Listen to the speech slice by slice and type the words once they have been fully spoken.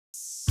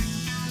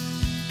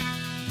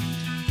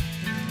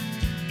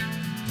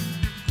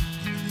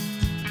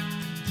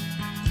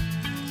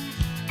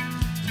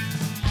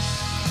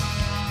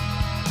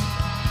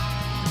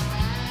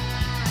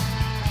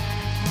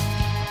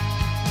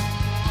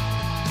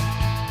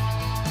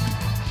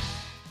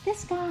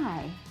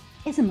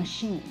is a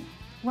machine,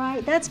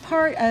 right? That is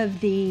part of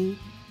the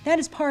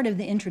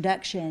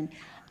introduction.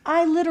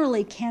 I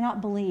literally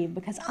cannot believe,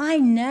 because I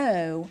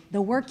know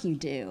the work you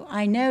do.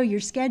 I know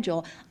your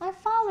schedule. I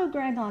follow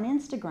Greg on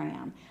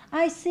Instagram.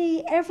 I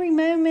see every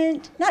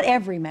moment, not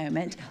every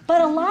moment,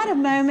 but a lot of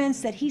moments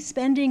that he's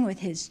spending with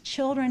his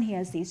children. He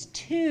has these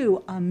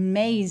 2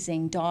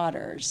 amazing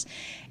daughters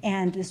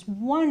and this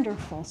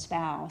wonderful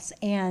spouse.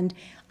 And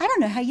I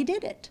don't know how you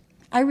did it.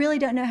 I really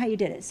don't know how you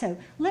did it. So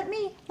let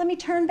me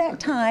turn back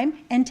time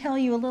and tell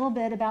you a little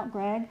bit about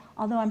Greg,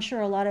 although I'm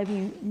sure a lot of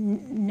you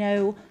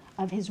know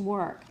of his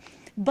work.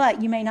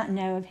 But you may not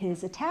know of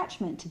his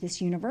attachment to this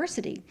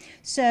university.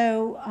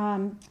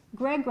 So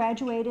Greg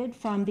graduated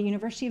from the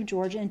University of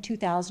Georgia in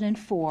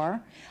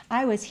 2004.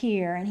 I was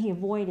here, and he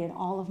avoided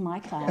all of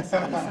my classes.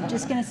 I'm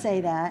just going to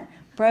say that.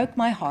 Broke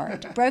my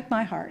heart, broke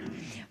my heart.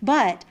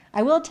 But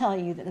I will tell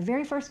you that the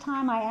very first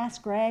time I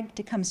asked Greg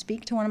to come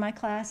speak to one of my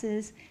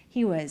classes,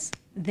 he was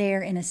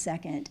there in a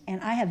second.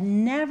 And I have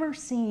never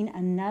seen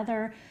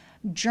another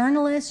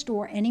journalist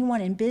or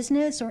anyone in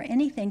business or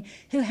anything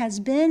who has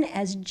been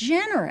as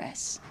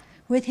generous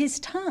with his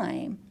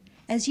time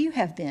as you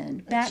have been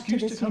back to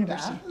this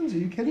university. Athens? Are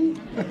you kidding?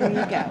 There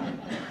you go.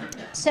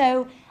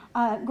 So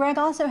Greg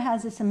also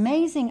has this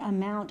amazing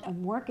amount of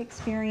work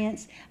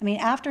experience. I mean,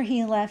 after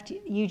he left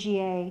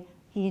UGA,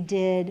 he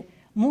did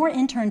more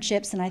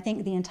internships than I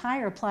think the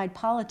entire applied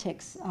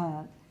politics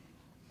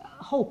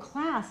whole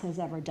class has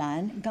ever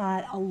done.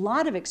 Got a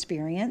lot of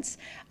experience.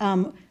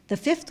 The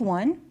 5th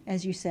one,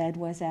 as you said,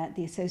 was at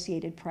the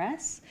Associated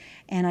Press,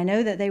 and I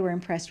know that they were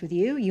impressed with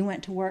you. You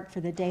went to work for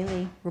the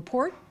Daily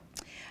Report,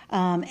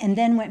 and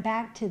then went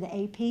back to the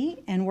AP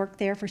and worked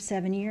there for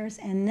 7 years.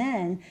 And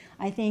then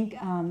I think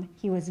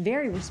he was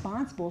very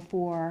responsible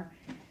for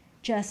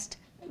just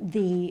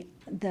the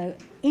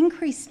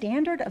increased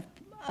standard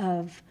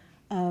of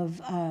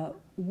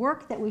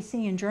work that we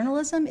see in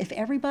journalism. If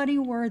everybody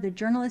were the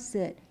journalists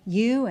that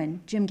you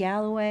and Jim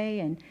Galloway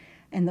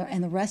and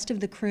the rest of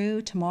the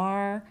crew,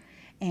 Tamar,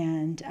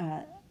 and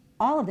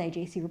all of the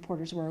AJC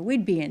reporters were,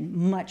 we'd be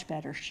in much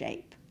better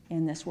shape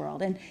in this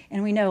world.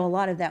 And we know a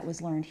lot of that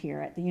was learned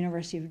here at the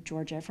University of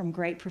Georgia from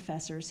great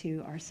professors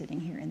who are sitting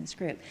here in this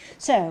group.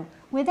 So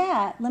with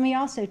that, let me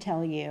also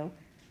tell you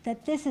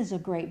that this is a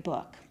great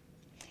book.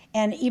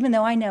 And even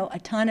though I know a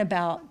ton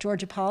about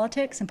Georgia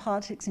politics and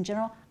politics in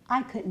general,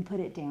 I couldn't put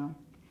it down.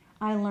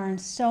 I learned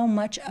so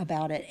much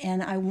about it,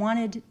 and I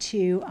wanted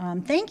to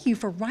thank you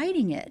for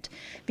writing it,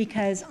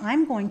 because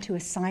I'm going to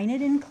assign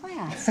it in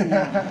class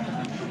now.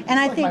 And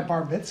I think my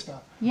bar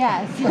mitzvah.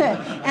 Yes,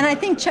 and I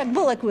think Chuck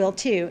Bullock will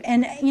too.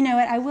 And you know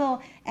what, I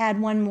will add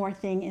one more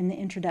thing in the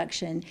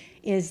introduction,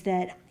 is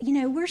that, you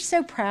know, we're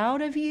so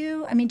proud of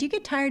you. I mean, do you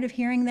get tired of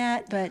hearing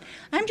that? But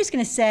I'm just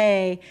going to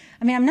say,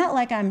 I mean, I'm not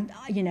like I'm,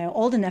 you know,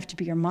 old enough to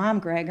be your mom,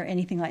 Greg, or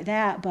anything like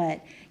that,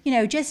 but, you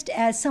know, just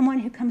as someone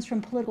who comes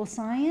from political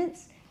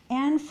science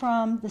and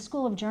from the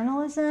School of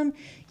Journalism,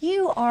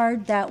 you are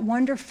that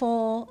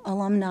wonderful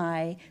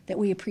alumni that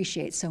we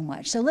appreciate so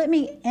much. So let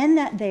me end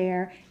that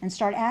there and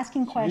start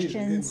asking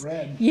questions.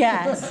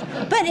 Yes,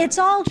 but it's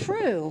all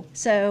true.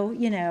 So,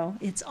 you know,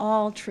 it's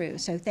all true.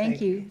 So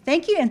thank you.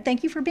 Thank you, and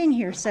thank you for being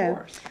here.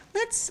 So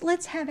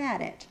let's have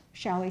at it,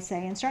 shall we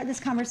say, and start this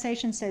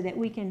conversation so that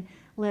we can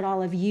let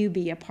all of you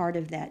be a part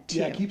of that too.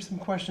 Yeah, keep some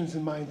questions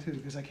in mind too,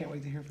 because I can't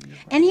wait to hear from you.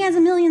 And he has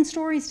a million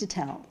stories to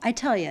tell, I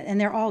tell you, and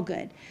they're all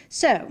good.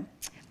 So,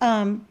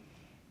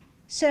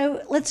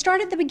 so let's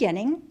start at the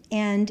beginning.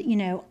 And, you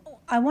know,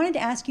 I wanted to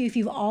ask you if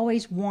you've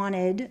always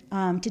wanted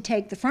to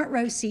take the front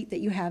row seat that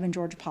you have in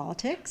Georgia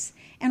politics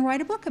and write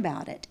a book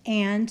about it.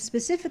 And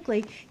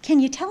specifically, can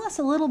you tell us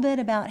a little bit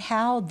about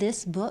how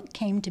this book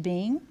came to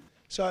being?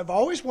 So I've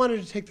always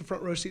wanted to take the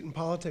front row seat in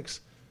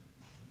politics,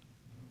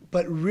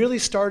 but really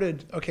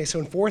started, okay, so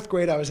in 4th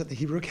grade I was at the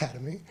Hebrew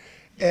Academy,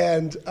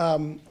 and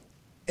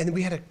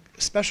we had a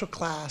special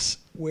class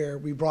where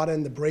we brought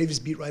in the Braves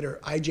beat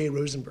writer I.J.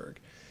 Rosenberg.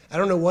 I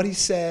don't know what he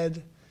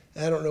said,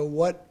 I don't know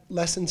what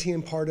lessons he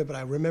imparted, but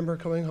I remember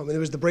coming home, and it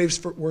was the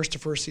Braves' worst to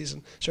first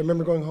season. So I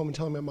remember going home and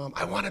telling my mom,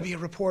 I want to be a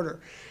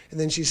reporter. And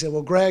then she said,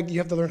 well, Greg, you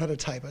have to learn how to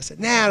type. I said,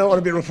 nah, I don't want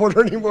to be a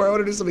reporter anymore, I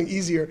want to do something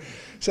easier.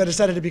 So I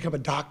decided to become a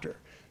doctor.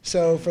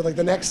 So for like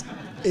the next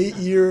 8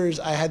 years,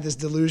 I had this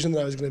delusion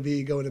that I was going to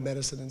be going to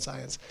medicine and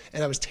science,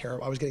 and I was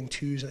terrible. I was getting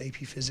 2s on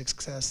AP Physics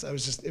tests.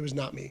 It was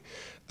not me.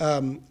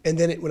 And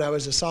then when I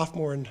was a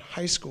sophomore in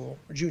high school,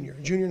 or junior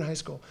in high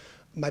school,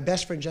 my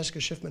best friend Jessica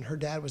Schiffman, her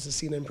dad was the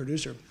CNN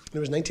producer. And it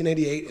was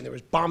 1988, and there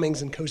was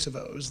bombings in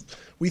Kosovo.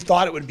 We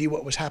thought it would be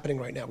what was happening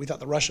right now. We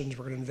thought the Russians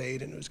were going to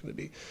invade, and it was going to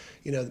be,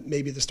 you know,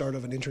 maybe the start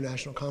of an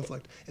international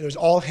conflict. And it was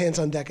all hands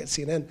on deck at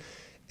CNN.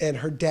 And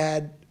her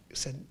dad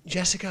said,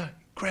 Jessica,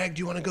 Greg, do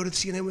you want to go to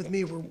CNN with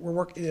me? We're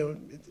working, you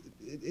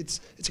know, it's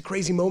a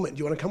crazy moment. Do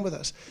you want to come with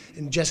us?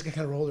 And Jessica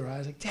kind of rolled her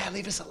eyes like, Dad,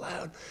 leave us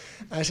alone.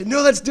 And I said,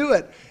 no, let's do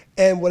it.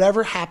 And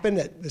whatever happened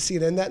at the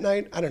CNN that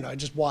night, I don't know, I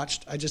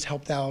just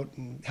helped out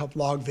and helped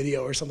log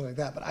video or something like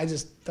that, but I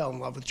just fell in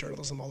love with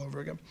journalism all over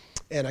again.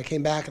 And I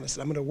came back and I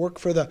said, I'm going to work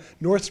for the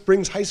North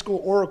Springs High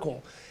School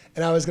Oracle.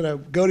 And I was going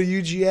to go to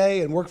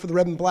UGA and work for the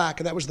Red and Black.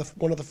 And that was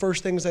one of the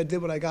first things I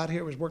did when I got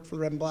here, was work for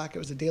the Red and Black. It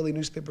was a daily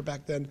newspaper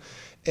back then.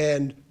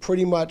 And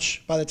pretty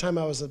much by the time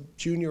I was a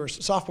junior or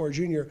sophomore or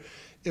junior,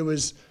 it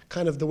was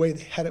kind of the way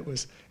they had it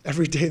was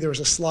every day there was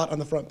a slot on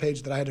the front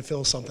page that I had to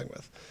fill something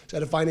with. So I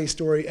had to find a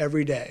story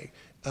every day,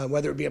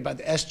 whether it be about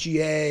the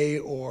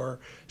SGA or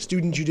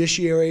student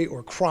judiciary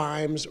or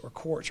crimes or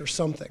courts or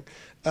something.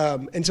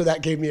 And so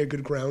that gave me a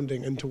good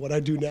grounding into what I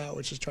do now,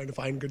 which is trying to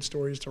find good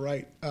stories to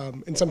write.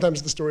 And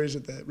sometimes the stories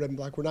at the Red and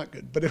Black were not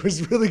good, but it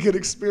was a really good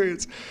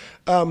experience.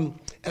 And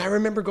I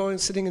remember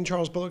sitting in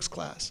Charles Bullock's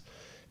class,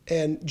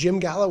 and Jim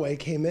Galloway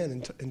came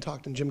in and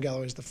talked, and Jim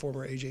Galloway is the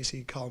former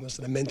AJC columnist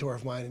and a mentor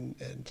of mine,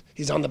 and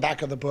he's on the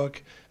back of the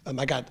book.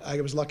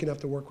 I was lucky enough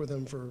to work with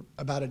him for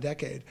about a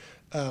decade.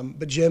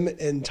 But Jim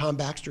and Tom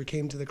Baxter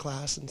came to the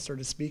class and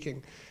started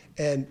speaking.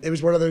 And it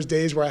was one of those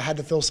days where I had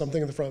to fill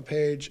something on the front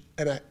page,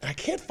 and I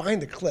can't find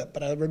the clip,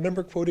 but I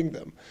remember quoting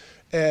them.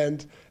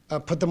 And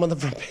put them on the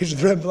front page of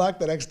the Red and Black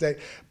the next day,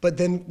 but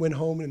then went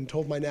home and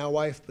told my now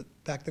wife, but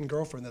back then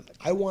girlfriend, that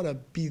I want to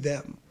be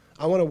them.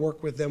 I want to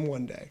work with them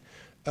one day.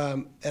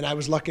 And I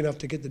was lucky enough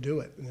to get to do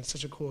it, and it's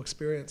such a cool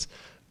experience.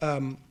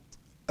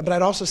 But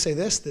I'd also say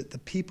this, that the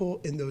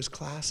people in those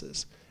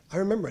classes, I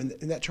remember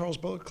in that Charles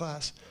Bullock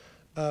class,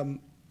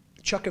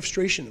 Chuck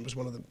Efstration was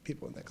one of the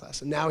people in that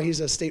class, and now he's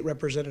a state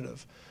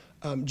representative.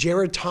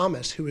 Jared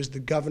Thomas, who is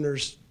the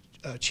governor's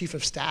chief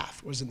of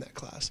staff, was in that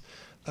class.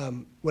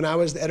 When I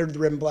was the editor of the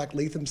Red and Black,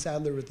 Latham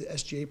Sadler was the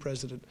SGA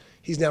president.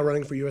 He's now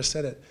running for U.S.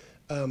 Senate.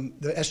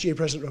 The SGA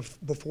president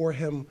before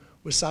him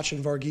was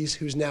Sachin Varghese,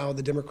 who's now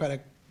the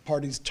Democratic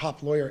Party's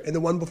top lawyer. And the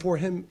one before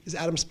him is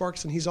Adam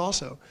Sparks, and he's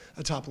also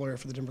a top lawyer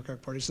for the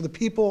Democratic Party. So the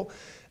people,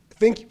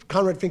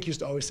 Conrad Fink used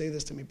to always say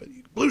this to me, but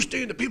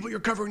Bluestein, the people you're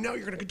covering now,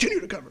 you're going to continue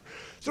to cover.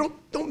 So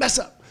don't mess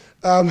up.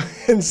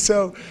 And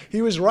so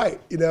he was right.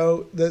 You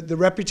know, the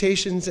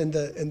reputations and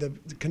the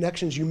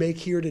connections you make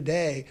here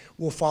today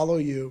will follow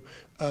you,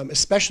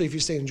 especially if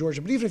you stay in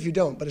Georgia. But even if you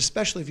don't, but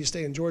especially if you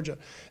stay in Georgia,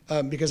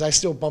 because I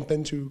still bump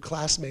into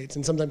classmates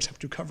and sometimes have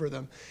to cover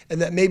them.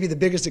 And that maybe the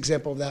biggest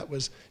example of that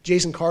was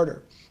Jason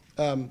Carter.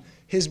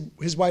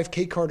 His wife,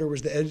 Kate Carter,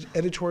 was the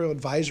editorial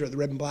advisor at the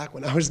Red and Black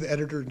when I was the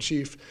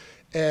editor-in-chief.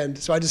 And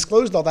so I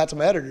disclosed all that to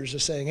my editors,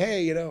 just saying,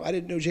 hey, you know, I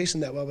didn't know Jason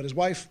that well, but his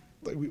wife,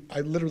 I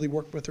literally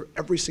worked with her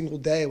every single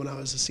day when I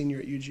was a senior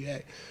at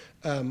UGA,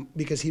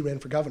 because he ran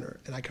for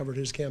governor, and I covered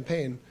his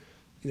campaign,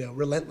 you know,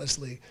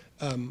 relentlessly,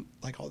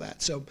 like all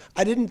that. So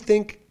I didn't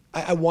think,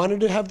 I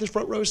wanted to have this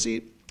front row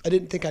seat. I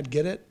didn't think I'd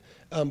get it,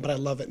 but I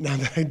love it now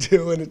that I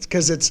do, and it's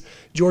because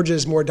Georgia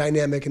is more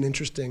dynamic and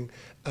interesting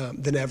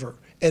than ever.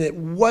 And it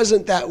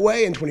wasn't that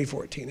way in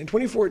 2014. In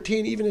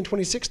 2014, even in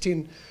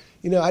 2016,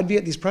 you know, I'd be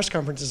at these press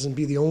conferences and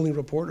be the only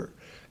reporter.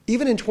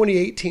 Even in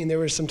 2018, there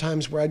were some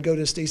times where I'd go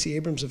to Stacey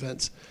Abrams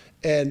events,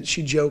 and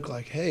she'd joke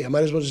like, hey, I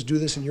might as well just do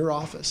this in your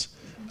office.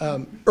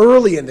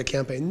 Early in the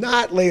campaign,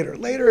 not later.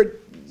 Later,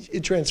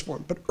 it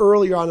transformed, but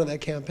earlier on in that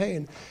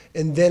campaign.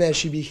 And then as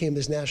she became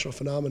this national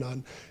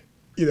phenomenon,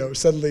 you know,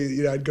 suddenly,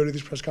 you know, I'd go to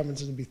these press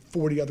conferences and be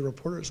 40 other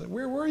reporters like,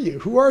 where were you?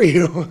 Who are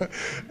you?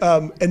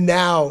 And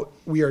now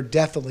we are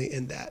definitely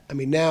in that. I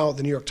mean, now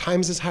the New York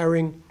Times is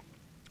hiring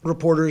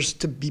reporters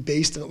to be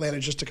based in Atlanta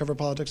just to cover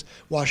politics.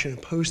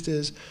 Washington Post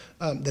is.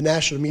 The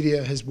national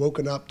media has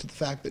woken up to the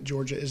fact that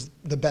Georgia is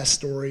the best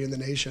story in the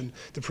nation,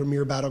 the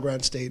premier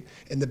battleground state,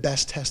 and the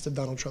best test of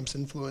Donald Trump's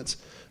influence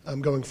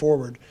going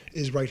forward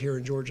is right here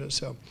in Georgia.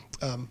 So,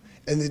 and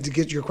then to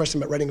get your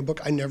question about writing a book,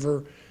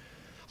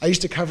 I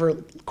used to cover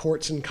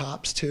courts and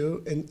cops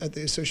too at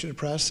the Associated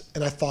Press,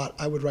 and I thought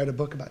I would write a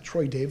book about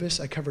Troy Davis.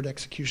 I covered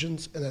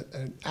executions,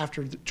 and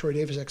after the Troy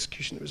Davis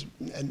execution, it was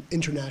an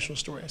international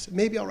story. I said,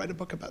 maybe I'll write a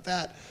book about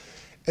that.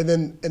 And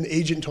then an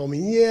agent told me,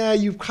 yeah,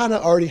 you kind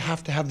of already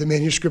have to have the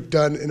manuscript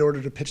done in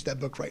order to pitch that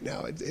book right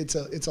now. It's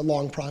a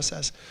long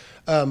process.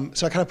 So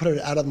I kind of put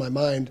it out of my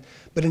mind.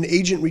 But an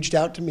agent reached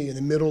out to me in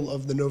the middle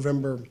of the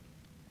November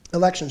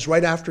elections,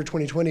 right after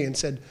 2020, and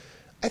said,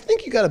 I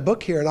think you got a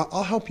book here, and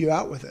I'll help you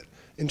out with it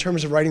in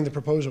terms of writing the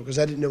proposal, because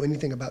I didn't know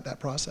anything about that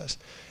process.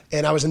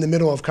 And I was in the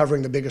middle of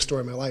covering the biggest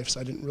story of my life, so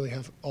I didn't really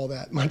have all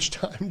that much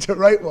time to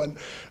write one.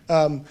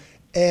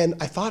 And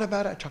I thought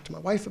about it, I talked to my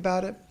wife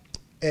about it,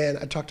 and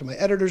I talked to my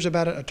editors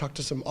about it, I talked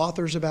to some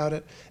authors about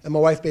it, and my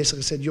wife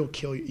basically said, you'll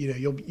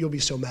be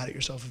so mad at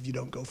yourself if you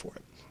don't go for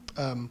it.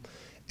 And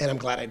I'm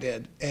glad I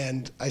did.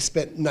 And I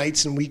spent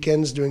nights and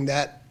weekends doing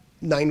that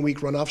 9-week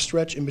runoff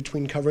stretch in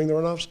between covering the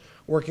runoffs,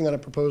 working on a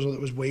proposal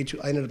that was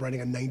I ended up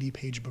writing a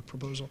 90-page book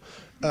proposal.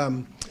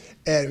 And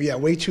yeah,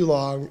 way too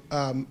long,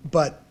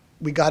 but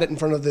we got it in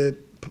front of the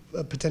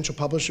potential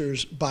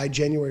publishers by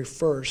January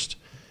 1st,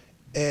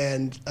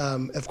 And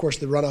of course,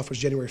 the runoff was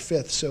January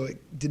 5th, so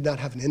it did not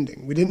have an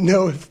ending. We didn't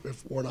know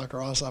if Warnock or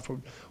Ossoff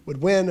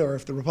would win or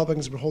if the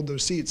Republicans would hold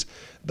those seats.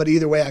 But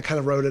either way, I kind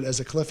of wrote it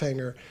as a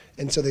cliffhanger.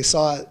 And so they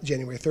saw it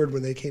January 3rd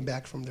when they came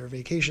back from their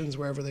vacations,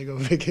 wherever they go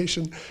on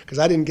vacation, because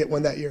I didn't get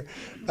one that year.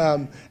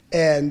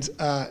 And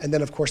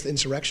then, of course, the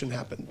insurrection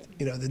happened,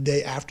 the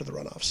day after the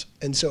runoffs.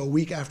 And so a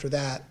week after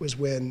that was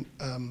when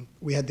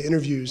we had the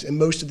interviews, and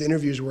most of the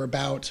interviews were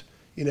about,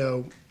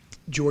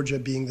 Georgia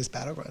being this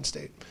battleground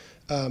state.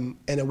 And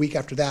a week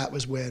after that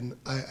was when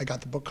I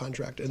got the book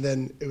contract. And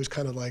then it was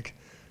kind of like,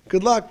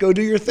 good luck, go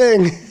do your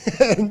thing.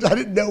 And I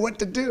didn't know what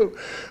to do.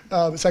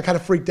 So I kind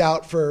of freaked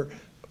out for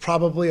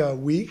probably a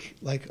week,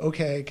 like,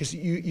 okay, because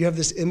you have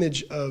this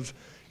image of,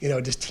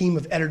 this team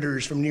of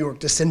editors from New York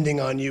descending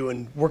on you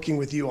and working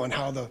with you on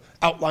how to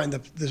outline the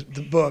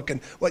book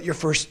and what your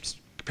first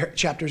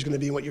chapter is going to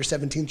be and what your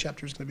 17th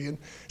chapter is going to be. And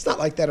it's not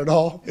like that at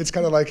all. It's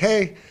kind of like,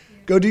 hey,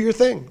 go do your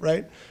thing,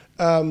 right?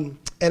 And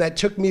it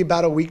took me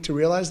about a week to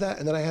realize that,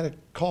 and then I had a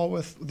call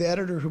with the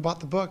editor who bought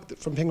the book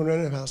from Penguin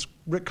Random House,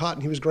 Rick Cotton.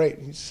 He was great.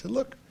 And he said,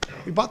 look,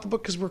 we bought the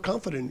book because we're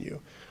confident in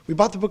you. We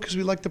bought the book because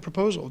we like the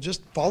proposal.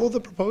 Just follow the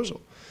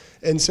proposal.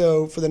 And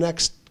so for the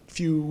next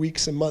few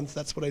weeks and months,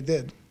 that's what I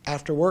did.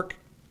 After work,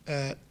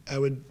 I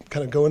would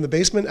kind of go in the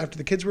basement after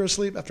the kids were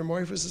asleep, after my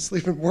wife was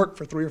asleep, and work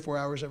for 3 or 4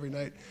 hours every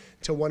night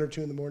until 1 or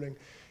 2 in the morning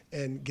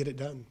and get it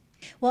done.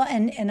 Well,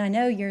 and I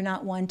know you're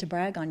not one to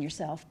brag on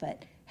yourself,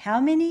 but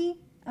how many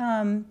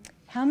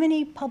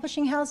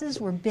publishing houses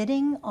were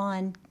bidding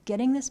on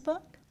getting this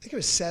book? I think it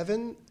was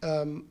 7,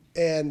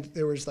 and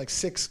there was like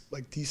 6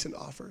 decent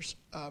offers.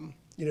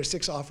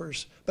 6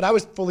 offers. But I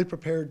was fully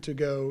prepared to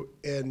go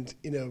and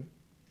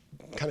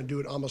kind of do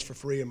it almost for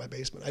free in my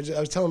basement. I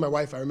was telling my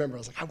wife, I remember, I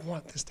was like, I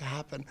want this to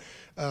happen.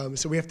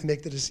 So we have to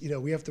make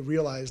we have to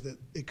realize that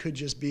it could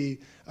just be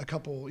a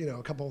couple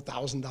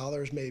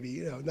 $1,000s maybe.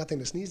 Nothing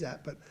to sneeze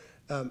at, but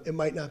it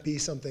might not be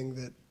something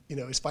that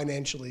is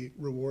financially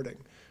rewarding.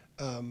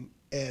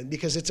 And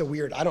because it's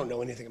I don't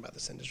know anything about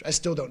this industry. I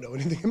still don't know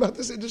anything about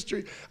this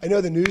industry. I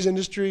know the news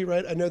industry,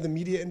 right? I know the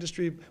media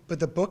industry, but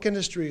the book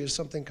industry is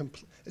something,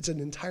 it's an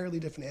entirely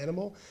different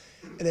animal.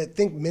 And I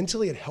think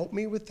mentally it helped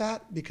me with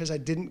that because I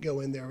didn't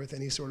go in there with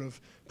any sort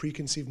of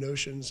preconceived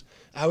notions.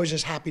 I was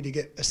just happy to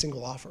get a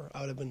single offer.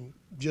 I would have been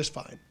just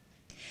fine.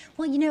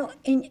 Well,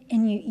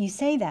 and you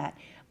say that,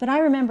 but I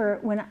remember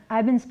when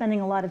I've been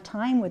spending a lot of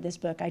time with this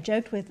book. I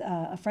joked with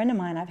a friend of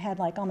mine, I've had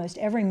like almost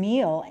every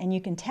meal, and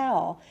you can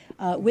tell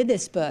with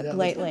this book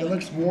lately. It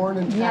looks worn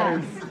and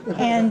tattered. Yeah.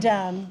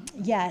 And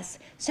yes.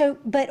 So,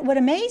 but what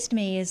amazed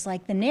me is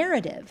like the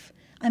narrative.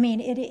 I mean,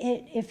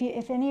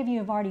 if any of you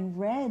have already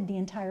read the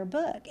entire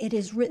book, it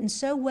is written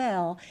so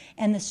well,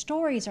 and the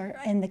stories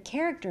and the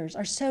characters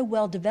are so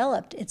well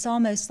developed. It's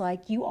almost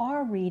like you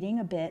are reading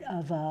a bit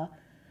of a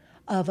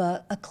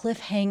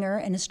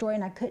cliffhanger and a story,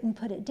 and I couldn't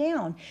put it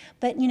down.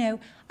 But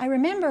I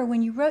remember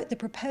when you wrote the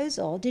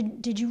proposal,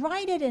 did you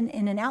write it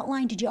in an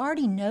outline? Did you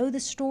already know the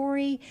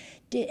story?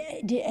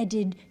 Did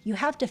you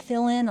have to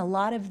fill in a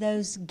lot of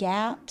those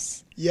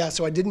gaps? Yeah,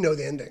 so I didn't know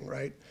the ending,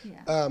 right?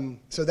 Yeah.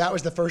 So that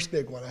was the first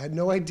big one. I had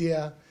no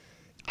idea.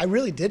 I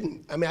really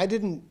didn't. I mean, I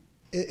didn't,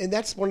 and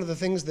that's one of the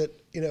things that,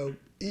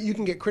 you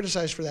can get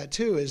criticized for that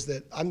too, is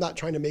that I'm not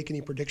trying to make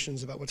any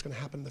predictions about what's going to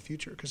happen in the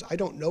future because I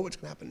don't know what's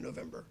going to happen in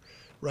November,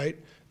 right?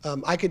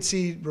 I could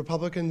see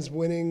Republicans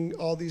winning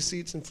all these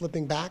seats and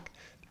flipping back,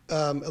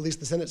 at least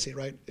the Senate seat,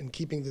 right, and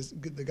keeping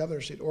the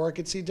governor's seat, or I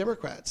could see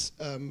Democrats,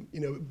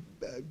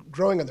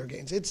 growing on their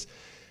gains.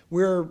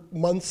 We're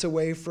months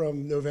away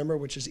from November,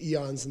 which is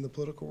eons in the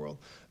political world.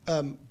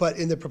 But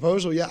in the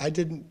proposal, yeah,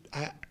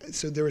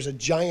 so there was a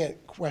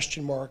giant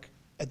question mark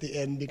at the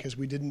end because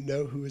we didn't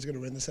know who was going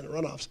to win the Senate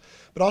runoffs.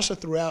 But also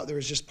throughout, there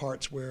was just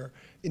parts where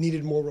it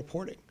needed more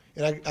reporting.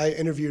 And I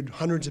interviewed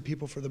hundreds of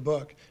people for the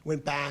book,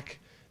 went back,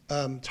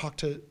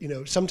 talked to,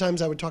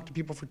 sometimes I would talk to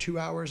people for 2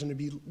 hours and it'd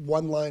be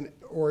one line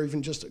or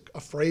even just a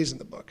phrase in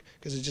the book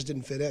because it just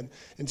didn't fit in.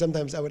 And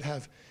sometimes I would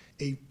have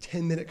a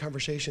 10-minute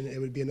conversation, it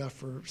would be enough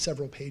for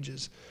several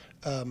pages,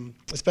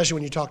 especially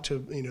when you talk to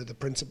the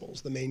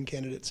principals, the main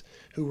candidates,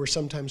 who were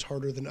sometimes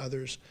harder than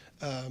others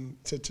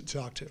to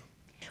talk to.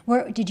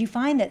 Did you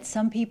find that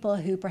some people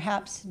who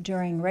perhaps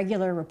during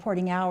regular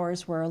reporting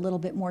hours were a little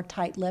bit more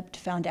tight-lipped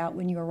found out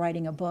when you were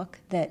writing a book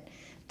that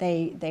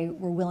they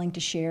were willing to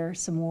share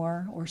some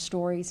more or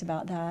stories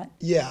about that?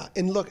 Yeah,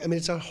 and look, I mean,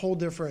 it's a whole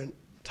different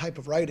type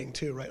of writing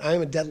too, right?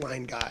 I'm a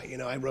deadline guy.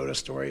 I wrote a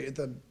story at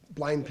the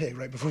Blind Pig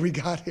right before we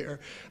got here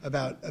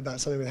about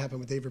something that happened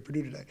with David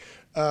Perdue today.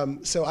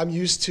 So I'm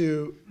used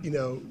to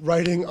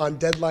writing on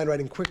deadline,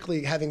 writing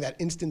quickly, having that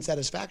instant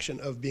satisfaction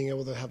of being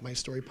able to have my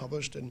story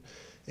published and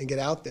get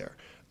out there.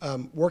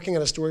 Working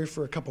on a story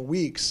for a couple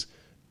weeks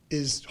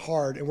is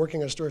hard, and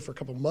working on a story for a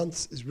couple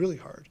months is really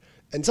hard.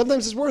 And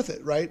sometimes it's worth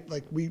it, right?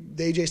 Like the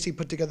AJC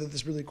put together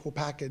this really cool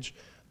package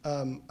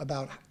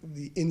about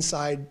the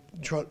inside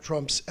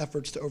Trump's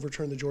efforts to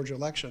overturn the Georgia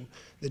election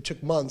that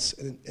took months,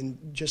 and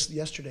just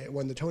yesterday it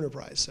won the Toner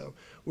Prize. So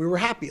we were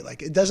happy.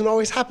 Like, it doesn't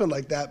always happen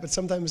like that, but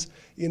sometimes,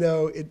 you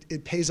know,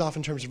 it pays off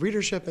in terms of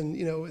readership, and,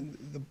 you know,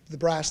 the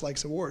brass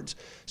likes awards,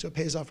 so it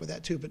pays off with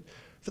that too. But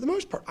for the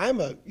most part,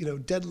 I'm a, you know,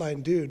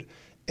 deadline dude,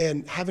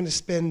 and having to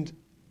spend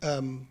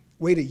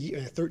wait a year,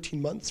 13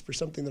 months for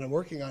something that I'm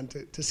working on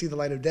to see the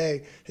light of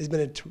day has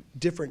been a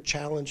different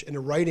challenge,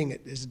 and writing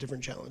it is a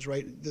different challenge,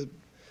 right?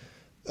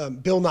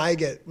 Bill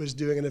Nygat was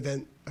doing an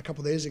event a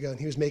couple days ago, and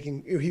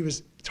he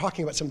was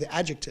talking about some of the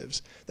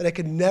adjectives that I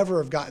could never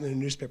have gotten in a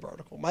newspaper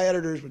article. My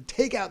editors would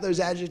take out those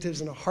adjectives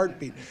in a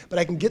heartbeat, but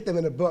I can get them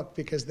in a book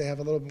because they have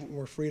a little bit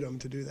more freedom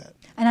to do that.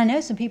 And I know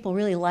some people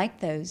really like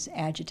those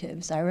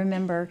adjectives. I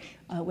remember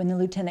when the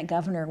lieutenant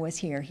governor was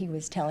here, he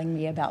was telling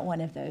me about one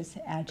of those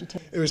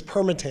adjectives. It was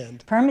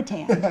permatanned.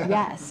 Permatanned,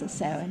 yes.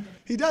 So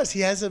he does.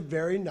 He has a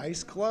very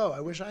nice glow. I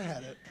wish I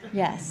had it.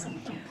 Yes.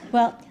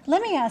 Well,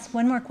 let me ask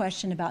one more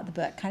question about the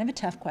book, kind of a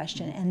tough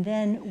question, and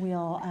then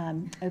we'll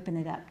open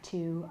it up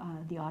to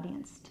the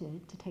audience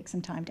to take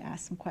some time to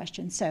ask some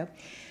questions. So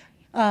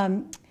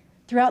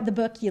throughout the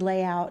book, you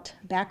lay out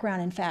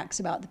background and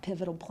facts about the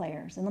pivotal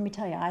players. And let me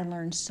tell you, I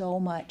learned so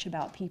much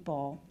about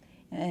people,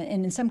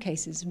 and in some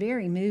cases,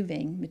 very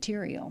moving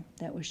material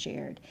that was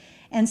shared.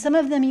 And some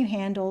of them you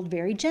handled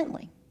very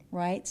gently,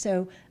 right?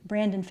 So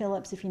Brandon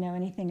Phillips, if you know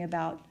anything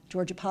about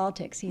Georgia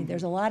politics,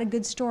 there's a lot of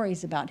good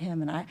stories about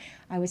him. And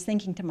I was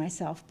thinking to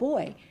myself,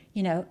 boy,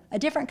 you know, a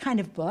different kind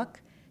of book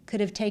could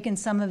have taken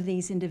some of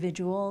these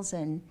individuals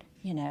and,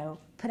 you know,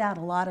 put out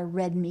a lot of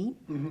red meat,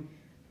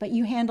 but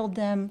you handled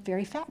them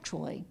very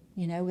factually,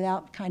 you know,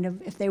 without kind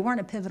of, if they weren't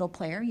a pivotal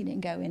player, you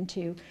didn't go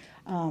into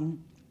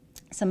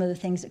some of the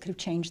things that could have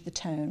changed the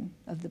tone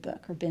of the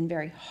book or been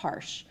very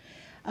harsh.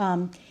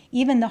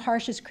 Even the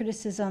harshest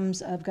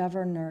criticisms of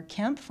Governor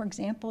Kemp, for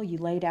example, you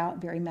laid out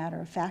very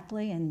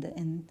matter-of-factly,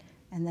 and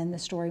then the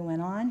story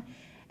went on.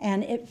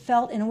 And it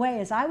felt, in a way,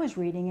 as I was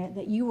reading it,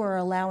 that you were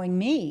allowing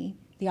me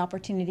the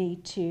opportunity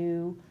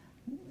to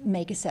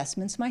make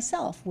assessments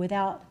myself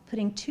without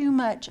putting too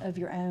much of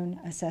your own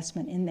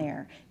assessment in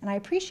there. And I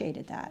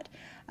appreciated that.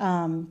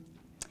 And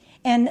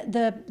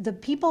the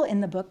people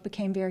in the book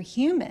became very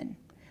human.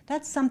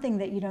 That's something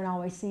that you don't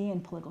always see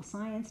in political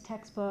science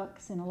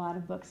textbooks and a lot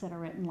of books that are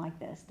written like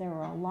this. There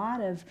are a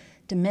lot of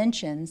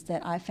dimensions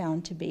that I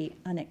found to be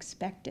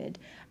unexpected,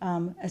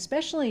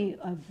 especially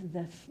of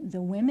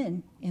the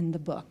women in the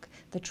book,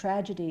 the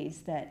tragedies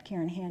that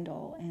Karen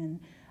Handel and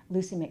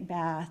Lucy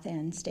McBath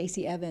and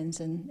Stacey Evans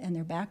and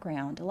their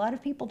background. A lot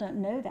of people don't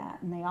know that,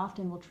 and they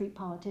often will treat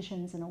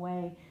politicians in a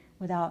way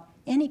without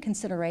any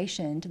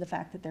consideration to the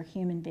fact that they're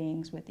human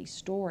beings with these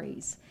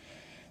stories.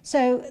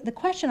 So the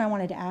question I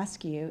wanted to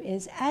ask you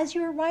is, as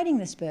you were writing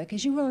this book,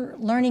 as you were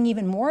learning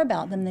even more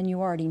about them than you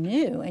already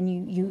knew,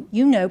 and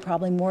you know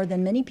probably more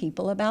than many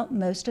people about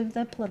most of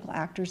the political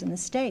actors in the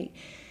state,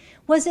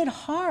 was it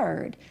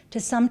hard to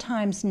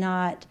sometimes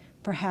not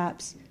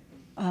perhaps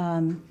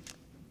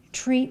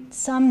treat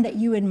some that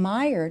you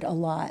admired a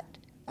lot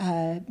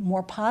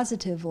more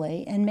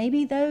positively, and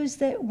maybe those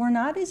that were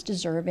not as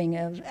deserving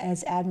of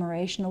as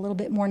admiration a little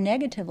bit more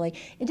negatively?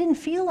 It didn't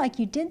feel like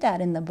you did that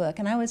in the book,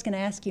 and I was going to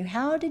ask you,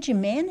 how did you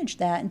manage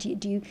that, and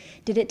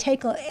did it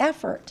take an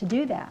effort to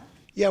do that?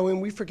 Yeah, when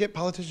we forget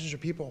politicians are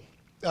people,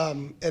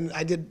 and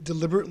I did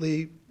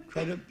deliberately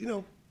try to, you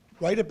know,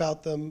 write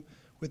about them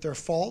with their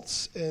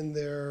faults and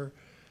their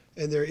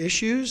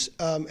issues,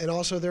 and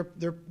also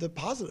the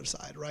positive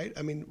side, right?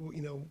 I mean,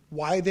 you know,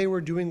 why they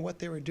were doing what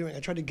they were doing. I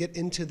tried to get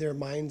into their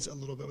minds a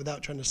little bit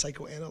without trying to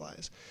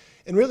psychoanalyze.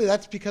 And really,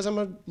 that's because I'm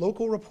a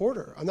local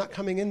reporter. I'm not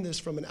coming in this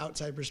from an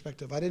outside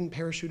perspective. I didn't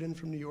parachute in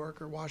from New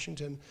York or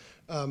Washington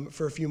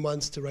for a few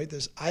months to write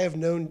this. I have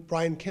known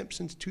Brian Kemp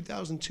since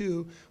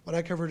 2002 when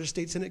I covered a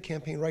state Senate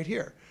campaign right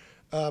here.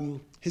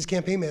 His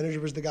campaign manager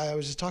was the guy I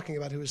was just talking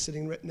about, who was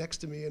sitting right next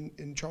to me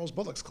in Charles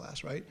Bullock's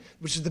class, right?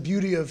 Which is the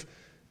beauty of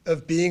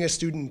being a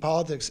student in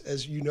politics.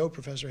 As you know,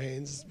 Professor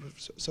Haynes,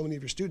 so many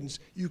of your students,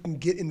 you can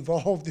get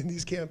involved in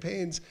these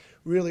campaigns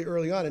really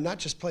early on and not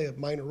just play a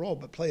minor role,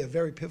 but play a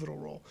very pivotal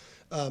role.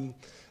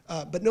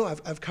 But no,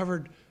 I've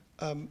covered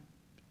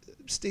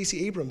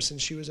Stacey Abrams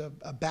since she was a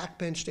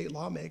backbench state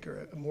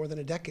lawmaker more than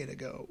a decade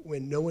ago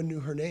when no one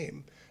knew her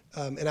name.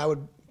 And I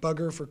would bug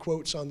her for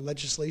quotes on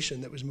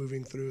legislation that was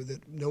moving through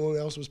that no one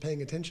else was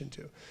paying attention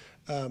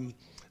to.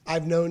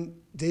 I've known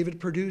David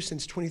Perdue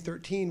since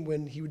 2013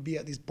 when he would be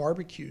at these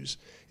barbecues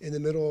in the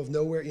middle of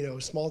nowhere, you know,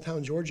 small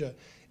town Georgia,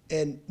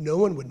 and no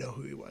one would know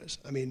who he was.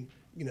 I mean,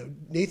 you know,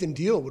 Nathan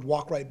Deal would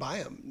walk right by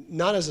him,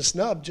 not as a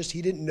snub, just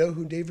he didn't know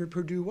who David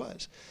Perdue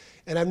was.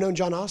 And I've known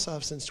John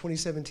Ossoff since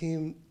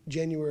 2017,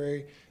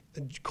 January,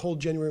 a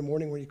cold January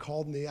morning when he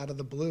called me out of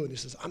the blue and he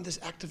says, I'm this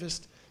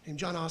activist named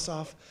John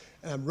Ossoff,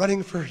 and I'm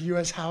running for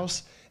U.S.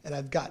 House, and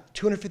I've got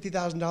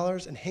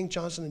 $250,000 and Hank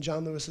Johnson and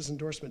John Lewis's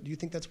endorsement. Do you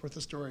think that's worth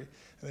a story?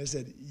 And I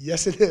said,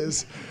 yes, it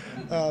is.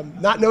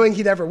 Not knowing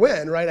he'd ever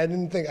win, right?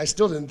 I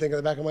still didn't think in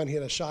the back of my mind he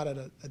had a shot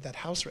at that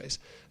House race,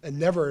 and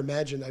never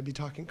imagined I'd be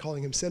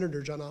calling him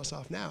Senator John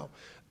Ossoff now.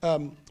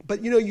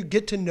 But you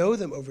get to know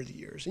them over the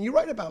years, and you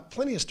write about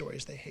plenty of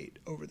stories they hate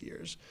over the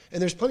years,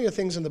 and there's plenty of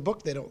things in the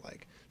book they don't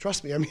like.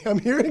 Trust me, I'm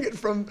hearing it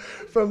from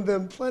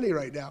them plenty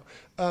right now.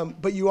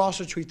 But you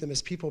also treat them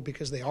as people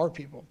because they are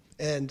people,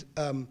 and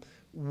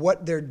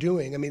what they're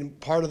doing. I mean,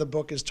 part of the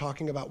book is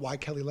talking about why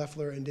Kelly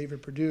Loeffler and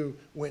David Perdue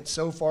went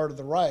so far to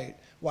the right,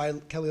 why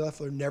Kelly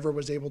Loeffler never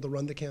was able to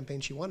run the campaign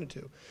she wanted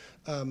to,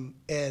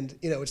 and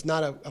it's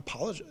not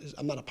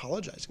I'm not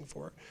apologizing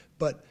for it,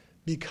 but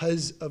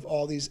because of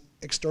all these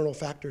external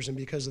factors and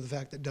because of the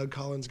fact that Doug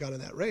Collins got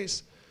in that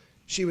race,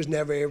 she was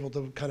never able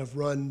to kind of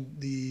run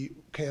the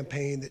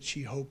campaign that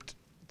she hoped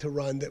to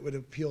run that would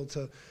appeal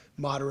to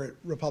moderate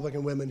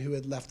Republican women who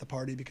had left the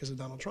party because of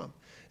Donald Trump.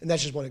 And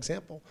that's just one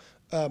example.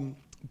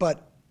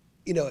 But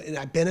and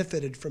I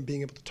benefited from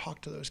being able to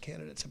talk to those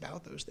candidates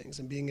about those things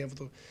and being able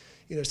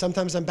to,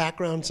 sometimes on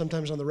background,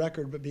 sometimes on the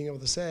record, but being able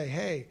to say,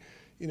 hey,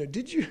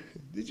 did you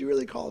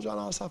really call John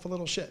Ossoff a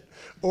little shit,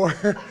 or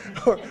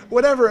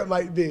whatever it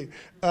might be,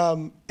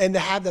 and to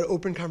have that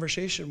open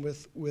conversation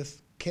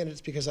with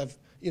candidates because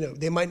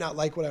they might not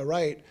like what I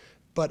write,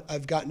 but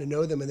I've gotten to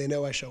know them and they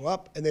know I show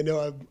up and they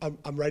know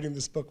I'm writing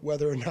this book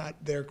whether or not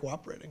they're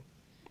cooperating.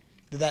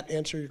 Did that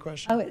answer your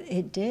question? Oh,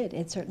 it did.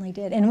 It certainly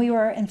did. And we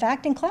were, in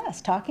fact, in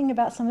class talking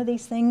about some of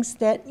these things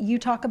that you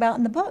talk about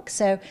in the book.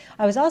 So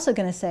I was also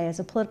going to say, as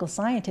a political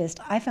scientist,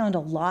 I found a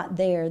lot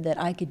there that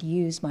I could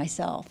use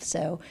myself.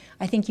 So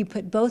I think you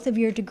put both of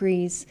your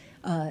degrees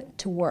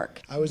to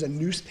work. I was a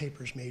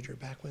newspapers major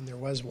back when there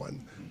was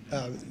one.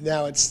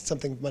 Now it's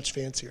something much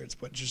fancier. It's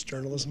just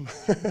journalism.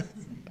 That's right.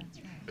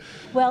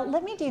 Well,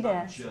 let me do this.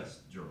 Not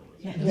just journalism.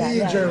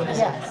 The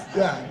journalism.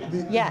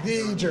 Yes. Yeah,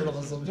 the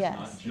journalism. Yes.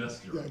 Not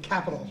just journalism. Yeah,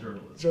 capital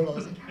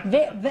journalism.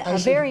 A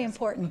very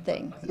important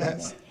thing.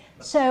 Yes.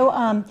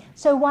 So,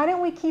 so why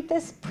don't we keep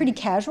this pretty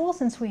casual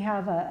since we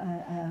have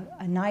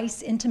a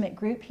nice, intimate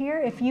group here.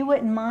 If you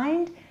wouldn't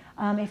mind,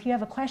 if you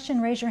have a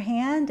question, raise your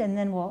hand, and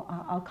then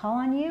I'll call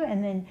on you,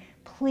 and then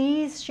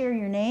please share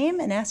your name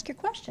and ask your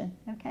question,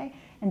 okay?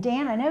 And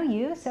Dan, I know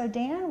you, so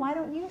Dan, why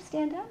don't you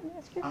stand up and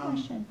ask your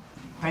question?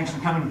 Thanks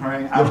for coming,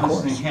 Brian. I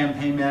was the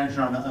campaign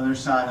manager on the other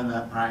side of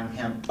that Brian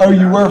campaign. Oh,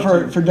 you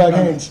were for Doug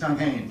Haynes? Doug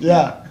Haynes.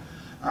 Yeah.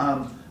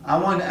 I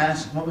wanted to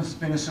ask, what has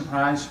been a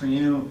surprise for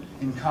you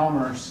in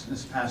Commerce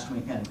this past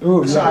weekend,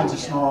 Ooh, besides yeah.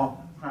 a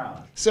small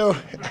crowd? So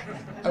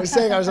I was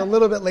saying I was a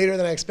little bit later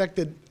than I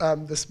expected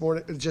this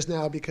morning, just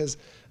now, because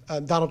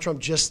Donald Trump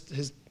just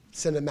has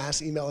sent a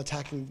mass email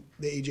attacking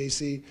the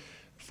AJC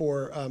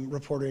for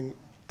reporting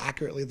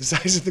accurately the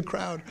size of the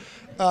crowd.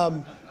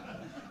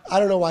 I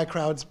don't know why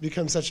crowds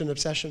become such an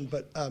obsession,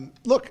 but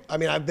look, I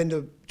mean, I've been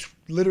to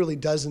literally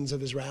dozens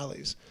of his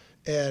rallies,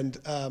 and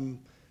I'm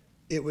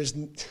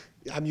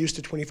used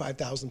to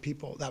 25,000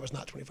 people. That was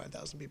not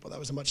 25,000 people. That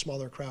was a much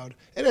smaller crowd,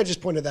 and I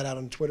just pointed that out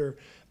on Twitter.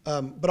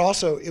 But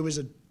also, it was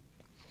a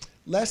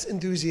less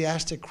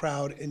enthusiastic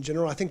crowd in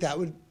general. I think that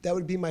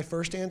would be my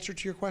first answer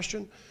to your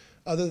question,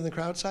 other than the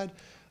crowd side.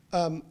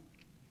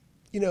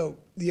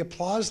 The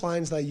applause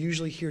lines that I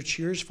usually hear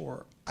cheers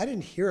for, I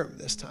didn't hear them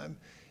this time.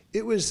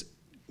 It was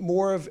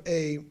more of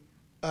a,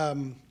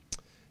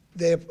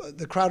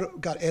 the crowd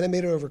got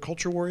animated over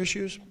culture war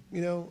issues,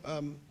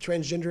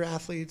 transgender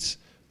athletes,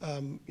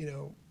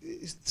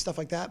 stuff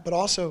like that. But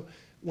also,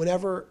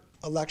 whenever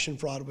election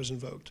fraud was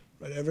invoked,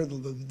 right, whenever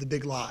the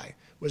big lie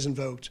was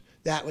invoked,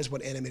 that was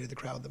what animated the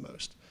crowd the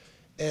most.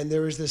 And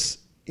there was this,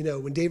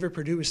 when David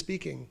Perdue was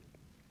speaking,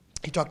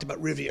 he talked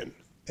about Rivian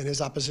and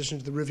his opposition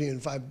to the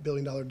Rivian $5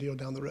 billion deal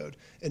down the road.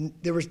 And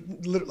there was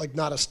literally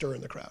not a stir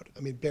in the crowd. I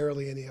mean,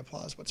 barely any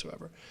applause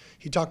whatsoever.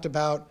 He talked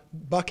about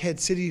Buckhead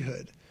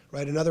cityhood,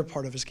 right, another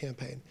part of his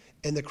campaign.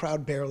 And the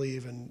crowd barely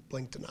even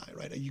blinked an eye,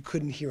 right? You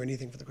couldn't hear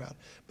anything from the crowd.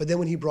 But then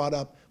when he brought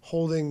up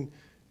holding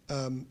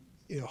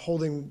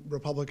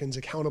Republicans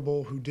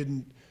accountable who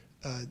didn't,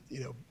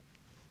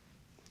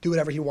 do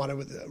whatever he wanted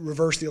with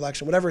reverse the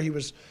election, whatever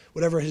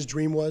his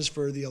dream was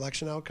for the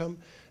election outcome,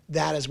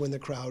 that is when the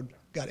crowd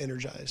got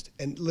energized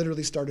and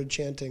literally started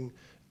chanting,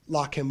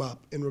 "Lock him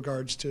up," in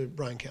regards to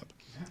Brian Kemp.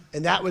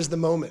 And that was the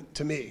moment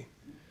to me.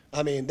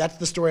 I mean, that's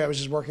the story I was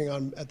just working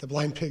on at the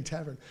Blind Pig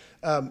Tavern,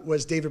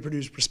 was David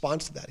Perdue's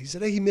response to that. He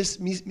said, hey, he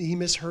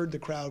misheard the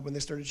crowd when they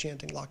started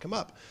chanting, "Lock him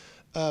up."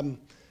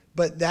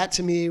 But that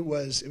to me it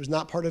was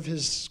not part of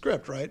his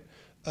script, right?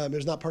 It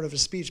was not part of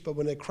his speech, but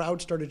when a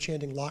crowd started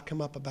chanting, "Lock him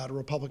up," about a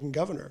Republican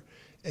governor,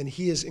 and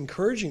he is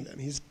encouraging them,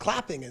 he's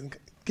clapping and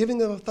giving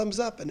them a thumbs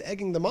up and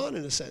egging them on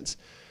in a sense,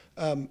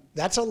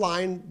 that's a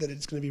line that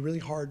it's going to be really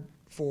hard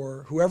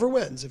for whoever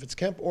wins, if it's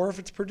Kemp or if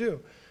it's Perdue,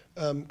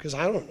 because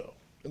I don't know.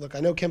 Look, I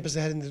know Kemp is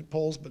ahead in the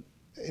polls, but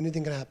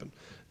anything can happen.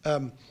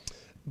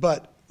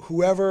 But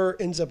whoever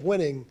ends up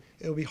winning,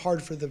 it'll be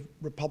hard for the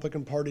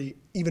Republican Party,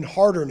 even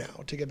harder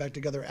now, to get back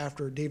together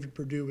after David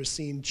Perdue was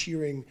seen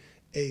cheering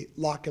a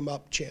 "lock him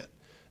up" chant.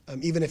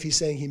 even if he's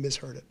saying he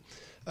misheard it.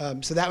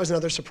 So that was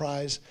another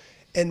surprise.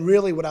 And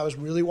really what I was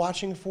really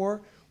watching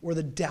for were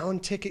the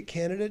down-ticket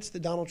candidates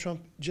that Donald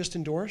Trump just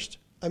endorsed.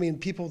 I mean,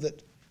 people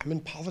that, I'm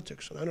in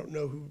politics and I don't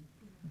know who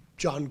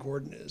John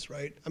Gordon is,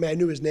 right? I mean, I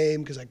knew his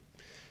name because I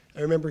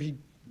remember he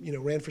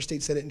ran for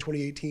state senate in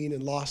 2018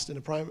 and lost in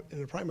a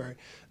primary.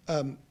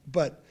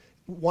 But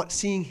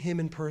seeing him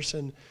in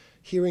person,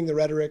 hearing the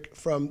rhetoric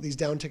from these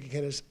down-ticket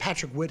candidates,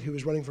 Patrick Witt, who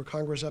was running for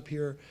Congress up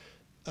here,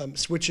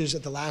 switches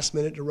at the last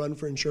minute to run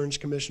for insurance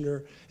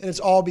commissioner, and it's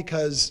all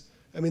because,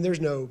 I mean,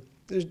 there's no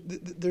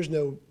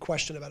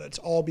question about it. It's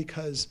all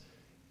because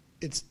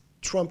it's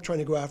Trump trying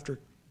to go after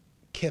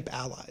camp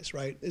allies,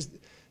 right?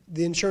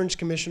 The insurance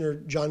commissioner,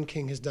 John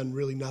King, has done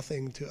really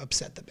nothing to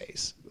upset the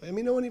base. I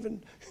mean,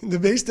 the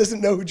base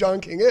doesn't know who John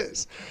King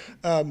is.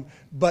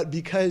 But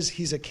because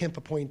he's a Kemp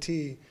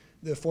appointee,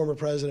 the former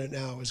president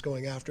now is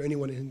going after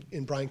anyone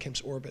in Brian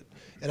Kemp's orbit.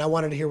 And I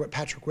wanted to hear what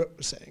Patrick Witt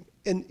was saying.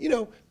 And,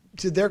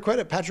 to their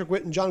credit, Patrick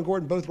Witt and John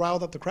Gordon both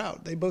riled up the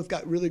crowd. They both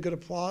got really good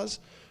applause.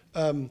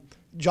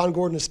 John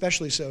Gordon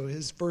especially so.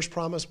 His first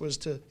promise was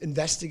to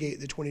investigate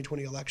the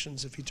 2020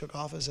 elections if he took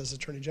office as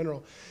Attorney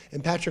General.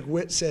 And Patrick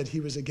Witt said he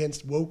was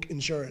against woke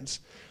insurance,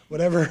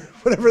 whatever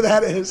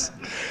that is.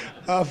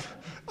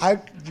 I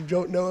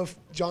don't know if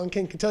John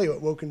King can tell you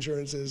what woke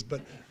insurance is,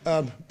 but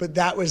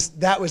that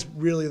was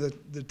really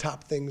the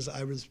top things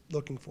I was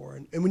looking for.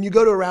 And when you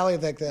go to a rally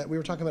like that, we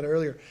were talking about it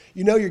earlier,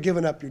 you're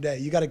giving up your day.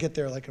 You got to get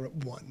there like at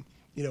 1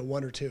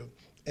 or 2.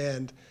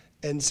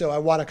 And so I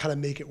want to kind of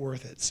make it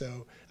worth it.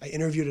 So I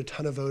interviewed a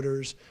ton of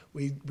voters.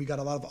 We got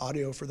a lot of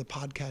audio for the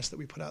podcast that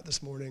we put out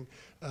this morning.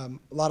 A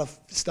lot of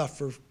stuff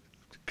for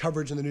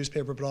coverage in the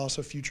newspaper, but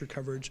also future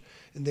coverage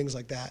and things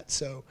like that.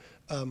 So,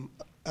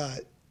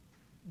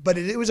 but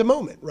it was a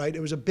moment, right? It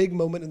was a big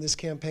moment in this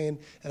campaign,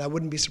 and I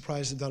wouldn't be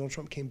surprised if Donald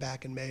Trump came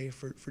back in May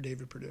for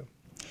David Perdue.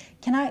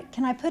 Can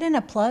I put in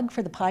a plug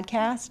for the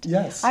podcast?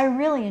 Yes. I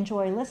really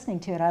enjoy listening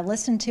to it. I've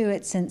listened to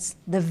it since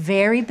the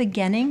very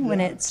beginning when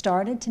it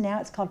started to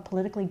now. It's called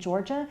Politically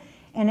Georgia,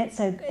 and it's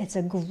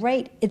a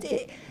great.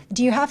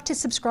 Do you have to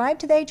subscribe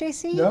to the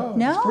AJC?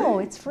 No,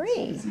 it's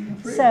free.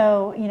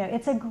 So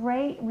it's a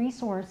great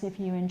resource if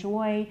you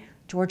enjoy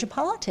Georgia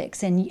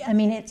politics, and I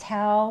mean it's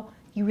how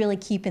you really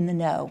keep in the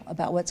know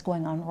about what's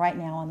going on right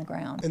now on the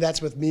ground. And that's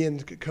with me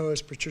and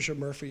co-host Patricia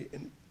Murphy,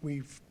 and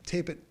we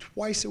tape it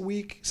twice a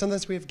week.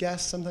 Sometimes we have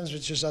guests, sometimes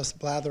it's just us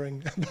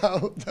blathering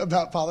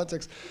about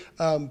politics.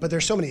 But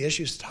there's so many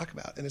issues to talk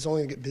about, and it's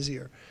only gonna get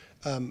busier.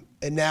 And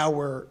now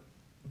we're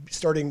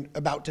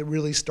about to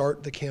really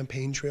start the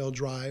campaign trail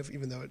drive,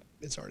 even though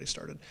it's already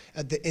started,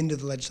 at the end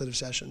of the legislative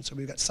session. So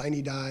we've got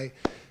Sine Die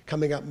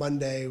coming up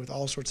Monday with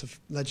all sorts of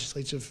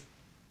legislative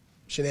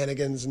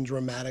shenanigans and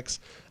dramatics.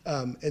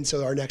 And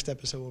so our next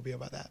episode will be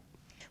about that.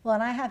 Well,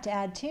 and I have to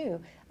add too,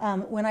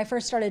 when I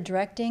first started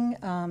directing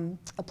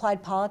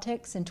Applied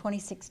Politics in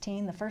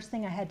 2016, the first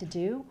thing I had to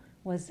do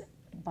was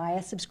buy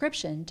a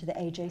subscription to the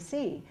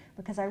AJC,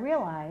 because I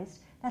realized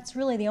that's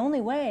really the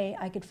only way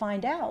I could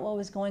find out what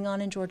was going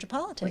on in Georgia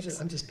politics.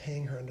 I'm just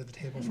paying her under the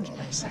table for all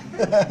this.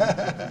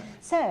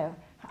 So,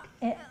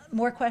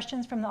 more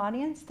questions from the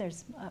audience?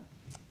 There's,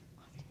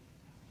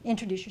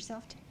 introduce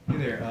yourself. Hey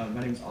there,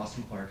 my name is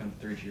Austin Clark. I'm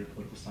a third year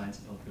political science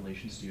and public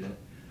relations student.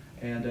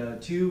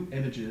 And two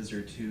images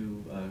or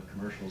two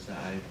commercials that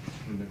I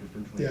remember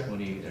from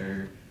 2020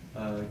 are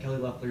Kelly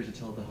Loeffler's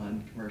Attila the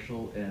Hun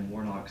commercial and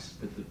Warnock's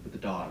with the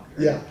dog.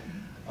 Right?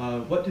 Yeah.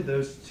 What do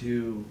those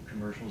two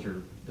commercials,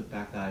 or the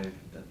fact that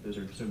those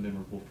are so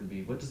memorable for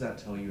me, what does that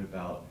tell you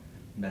about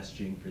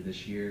messaging for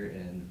this year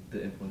and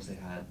the influence they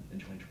had in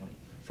 2020?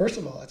 First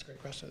of all, that's a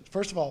great question.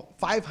 First of all,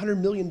 $500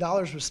 million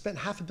was spent,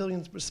 $500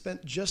 million was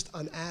spent just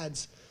on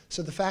ads.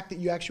 So the fact that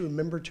you actually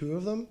remember two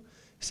of them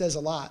says a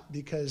lot,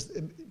 because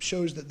it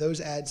shows that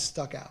those ads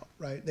stuck out,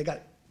 right? They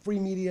got free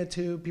media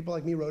too. People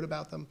like me wrote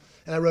about them.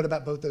 And I wrote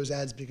about both those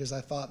ads because I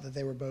thought that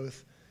they were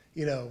both,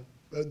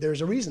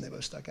 there's a reason they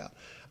both stuck out.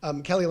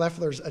 Kelly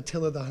Loeffler's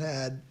Attila the Hun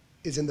ad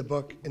is in the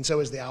book, and so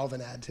is the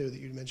Alvin ad too that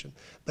you mentioned.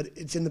 But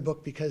it's in the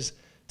book because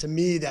to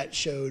me that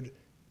showed,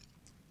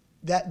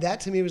 that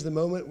to me was the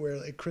moment where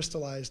it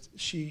crystallized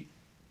she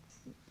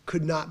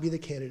could not be the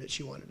candidate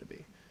she wanted to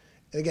be.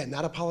 And again,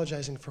 not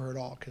apologizing for her at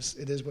all, because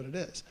it is what it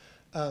is.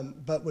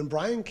 But when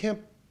Brian Kemp,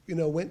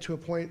 went to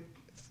appoint,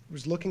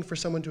 was looking for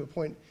someone to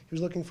appoint, he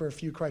was looking for a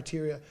few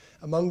criteria.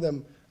 Among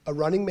them, a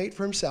running mate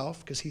for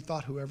himself, because he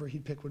thought whoever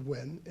he'd pick would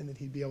win, and that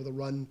he'd be able to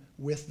run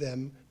with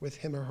them, with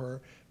him or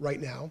her, right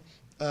now.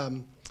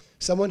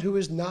 Someone who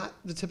is not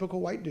the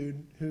typical white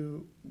dude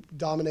who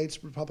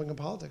dominates Republican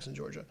politics in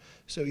Georgia.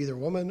 So either a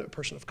woman, a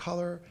person of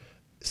color,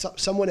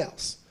 someone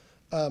else.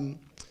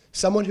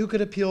 Someone who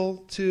could appeal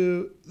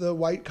to the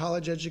white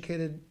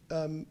college-educated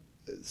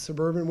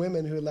suburban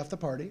women who had left the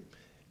party,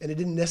 and it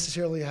didn't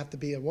necessarily have to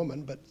be a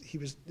woman, but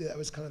that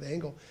was kind of the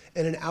angle,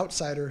 and an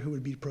outsider who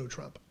would be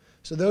pro-Trump.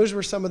 So those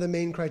were some of the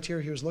main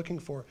criteria he was looking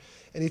for,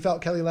 and he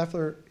felt Kelly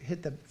Loeffler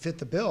fit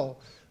the bill.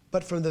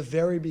 But from the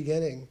very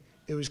beginning,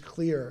 it was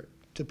clear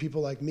to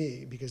people like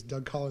me, because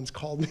Doug Collins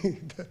called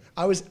me.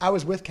 I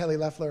was with Kelly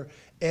Loeffler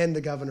and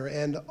the governor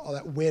and all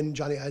that when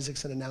Johnny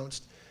Isakson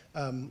announced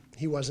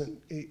he was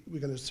going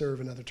to serve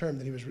another term,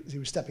 that he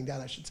was stepping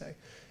down, I should say.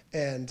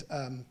 And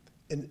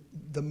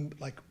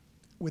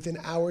within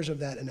hours of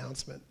that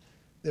announcement,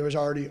 there was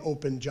already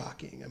open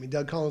jockeying. I mean,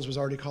 Doug Collins was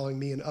already calling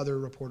me and other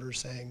reporters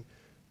saying,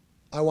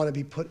 I want to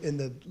be put in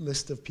the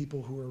list of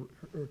people who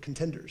are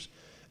contenders.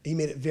 He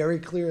made it very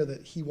clear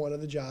that he wanted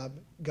the job.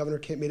 Governor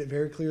Kent made it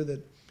very clear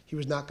that he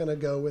was not going to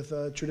go with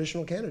a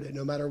traditional candidate,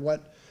 no matter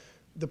what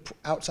the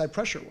outside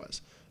pressure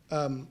was.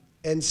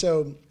 And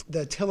so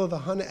the Attila the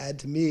Hun ad,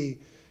 to me,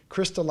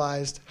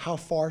 crystallized how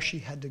far she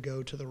had to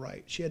go to the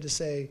right. She had to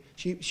say,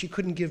 she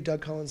couldn't give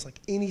Doug Collins like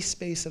any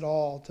space at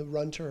all to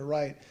run to her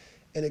right.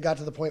 And it got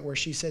to the point where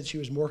she said she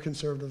was more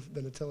conservative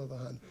than Attila the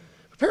Hun.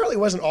 Apparently it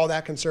wasn't all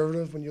that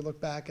conservative when you look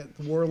back at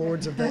the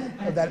warlords of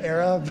that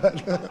era,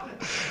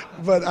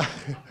 but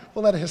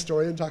we'll let a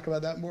historian talk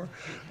about that more.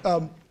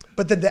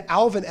 But the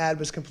Alvin ad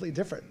was completely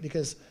different,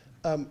 because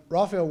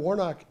Raphael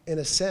Warnock, in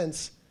a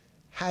sense,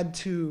 had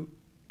to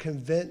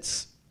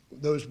convince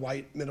those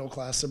white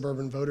middle-class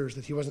suburban voters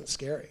that he wasn't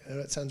scary. I know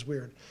that sounds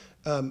weird.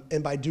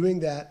 And by doing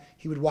that,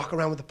 he would walk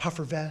around with a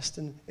puffer vest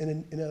and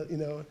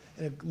in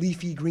a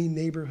leafy green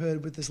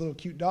neighborhood with this little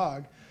cute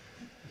dog.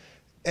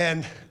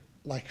 And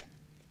like,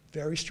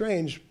 very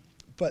strange,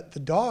 but the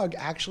dog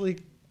actually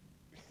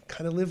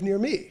kind of lived near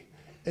me.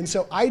 And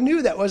so I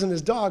knew that wasn't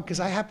his dog, because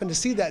I happened to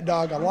see that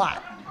dog a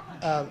lot.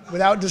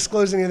 Without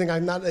disclosing anything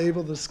I'm not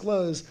able to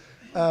disclose,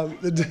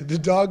 the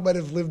dog might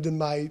have lived in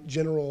my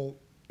general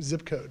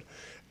zip code.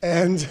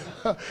 And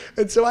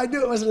so I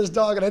knew it wasn't his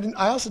dog, and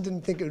I also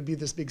didn't think it would be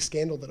this big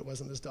scandal that it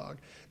wasn't his dog.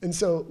 And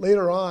so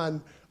later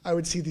on, I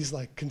would see these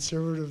like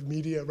conservative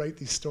media write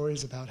these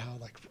stories about how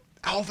like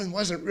Alvin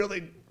wasn't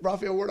really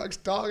Raphael Warnock's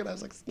dog, and I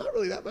was like, it's not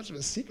really that much of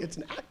a secret. It's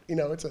an act,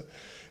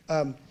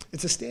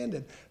 it's a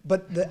stand-in.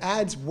 But the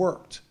ads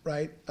worked,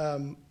 right?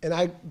 And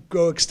I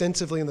go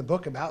extensively in the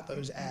book about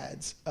those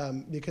ads,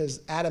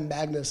 because Adam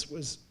Magnus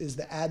is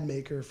the ad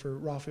maker for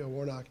Raphael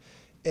Warnock.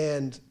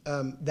 And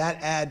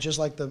that ad, just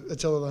like the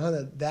Attila the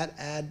Hun, that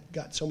ad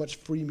got so much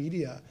free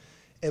media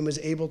and was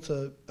able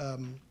to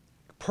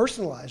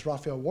personalize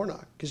Raphael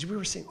Warnock, because we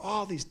were seeing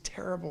all these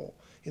terrible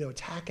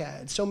attack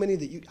ads, so many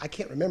that I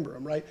can't remember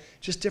them, right?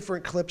 Just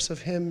different clips of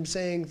him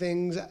saying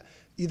things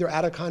either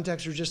out of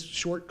context or just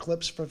short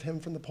clips of him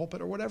from the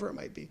pulpit or whatever it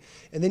might be.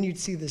 And then you'd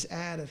see this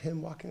ad of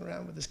him walking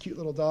around with this cute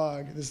little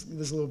dog, this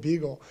little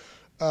beagle,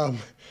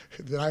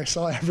 that I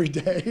saw every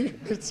day.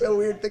 It's so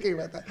weird thinking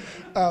about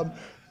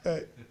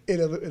that. In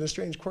a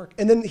strange quirk.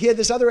 And then he had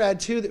this other ad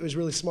too that was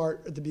really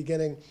smart at the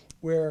beginning,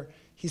 where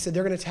he said,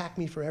 they're going to attack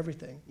me for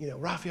everything.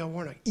 Raphael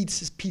Warnock eats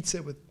his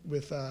pizza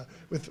with a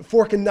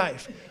fork and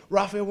knife.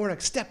 Raphael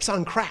Warnock steps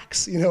on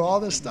cracks, all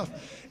this stuff.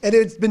 And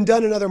it's been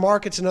done in other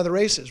markets and other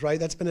races, right?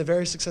 That's been a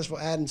very successful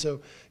ad. And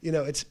so,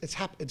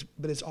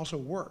 but it's also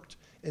worked.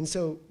 And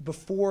so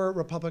before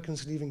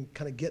Republicans could even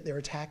kind of get their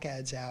attack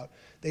ads out,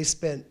 they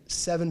spent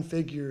 7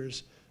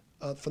 figures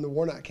from the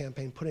Warnock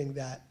campaign putting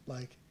that,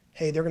 like,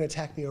 hey, they're going to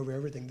attack me over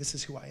everything, this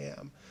is who I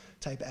am,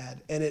 type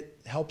ad. And it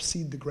helped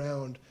seed the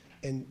ground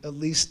and at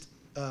least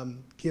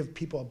give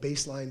people a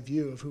baseline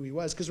view of who he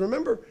was. Because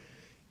remember,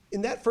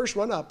 in that first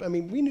run-up, I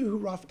mean, we knew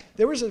who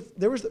there was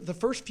the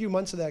first few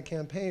months of that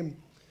campaign,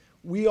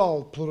 we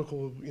all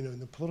in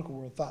the political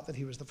world thought that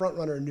he was the front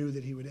runner and knew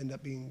that he would end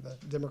up being the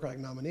Democratic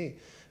nominee.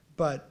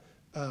 But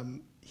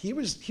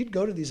he'd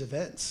go to these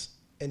events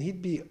and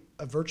he'd be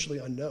virtually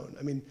unknown.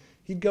 I mean,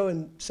 he'd go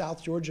in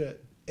South Georgia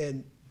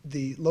and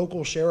the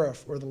local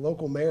sheriff or the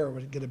local mayor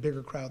would get a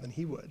bigger crowd than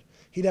he would.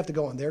 He'd have to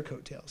go on their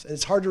coattails. And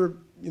it's hard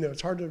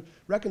to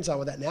reconcile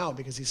with that now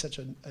because he's such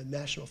a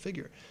national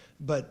figure.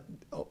 But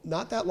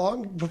not that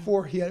long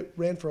before he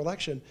ran for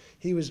election,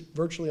 he was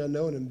virtually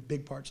unknown in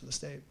big parts of the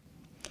state.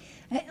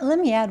 Let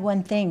me add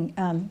one thing.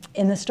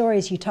 In the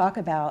stories you talk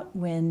about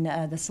when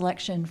the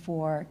selection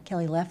for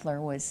Kelly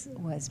Loeffler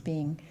was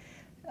being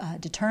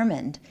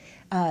determined,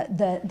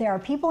 there are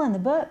people in the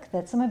book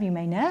that some of you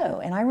may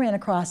know, and I ran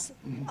across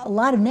a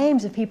lot of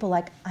names of people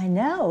like, I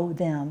know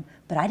them,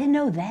 but I didn't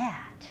know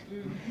that.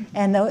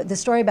 And the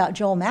story about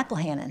Joel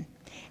McElhannon,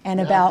 and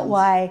about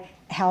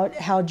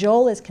how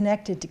Joel is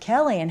connected to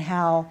Kelly, and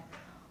how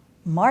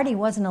Marty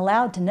wasn't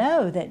allowed to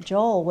know that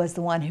Joel was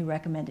the one who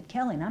recommended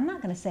Kelly. And I'm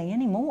not going to say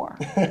any more.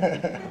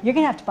 You're going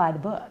to have to buy the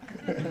book,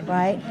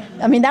 right?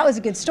 I mean, that was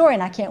a good story,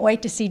 and I can't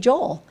wait to see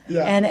Joel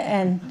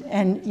and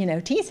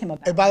tease him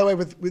about it. And by the way,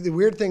 with the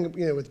weird thing,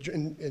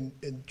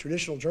 in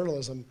traditional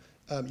journalism,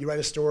 you write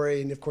a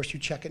story, and of course you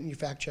check it and you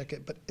fact check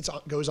it, but it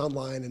goes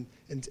online,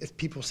 and if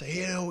people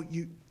say,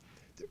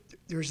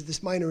 there's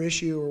this minor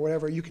issue or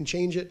whatever, you can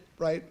change it,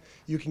 right?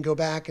 You can go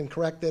back and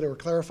correct it or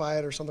clarify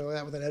it or something like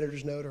that with an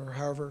editor's note or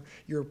however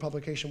your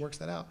publication works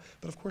that out.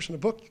 But of course in a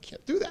book, you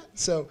can't do that.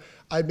 So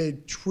I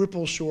made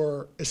triple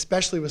sure,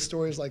 especially with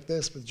stories like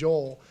this with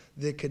Joel,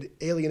 that could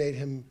alienate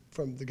him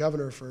from the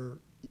governor for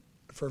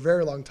a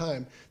very long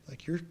time.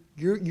 Like,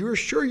 you're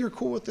sure you're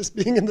cool with this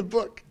being in the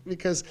book?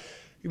 Because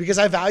because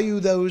I value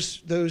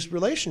those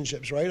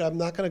relationships, right? I'm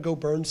not going to go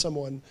burn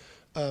someone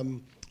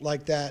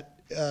like that,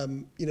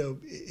 you know,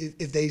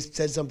 if they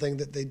said something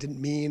that they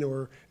didn't mean,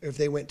 or if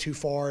they went too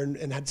far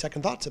and had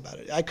second thoughts about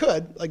it. I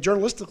could, like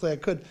journalistically I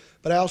could,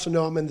 but I also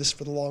know I'm in this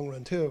for the long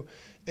run too.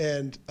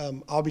 And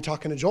I'll be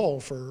talking to Joel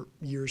for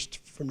years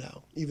from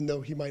now, even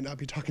though he might not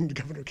be talking to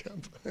Governor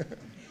Kemp.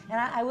 And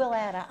I will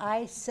add,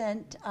 I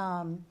sent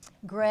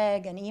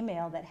Greg an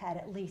email that had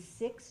at least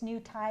 6 new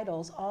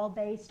titles, all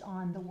based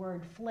on the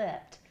word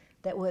flipped,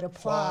 that would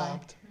apply.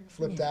 Flopped,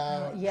 flipped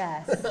out.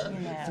 Yes, you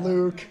know.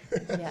 Fluke.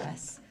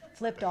 Yes,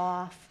 flipped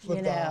off,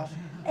 Flipped you know. off.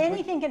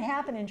 Anything can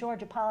happen in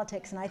Georgia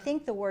politics, and I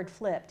think the word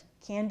flipped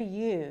can be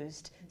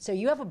used. So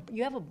you have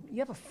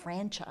a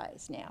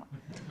franchise now.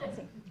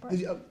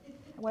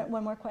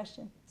 One more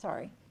question.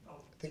 Sorry. I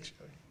think she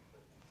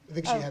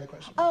had a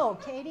question. Oh,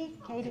 Katie,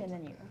 and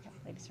then you. Okay,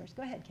 ladies first.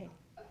 Go ahead, Katie.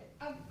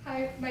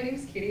 Hi, my name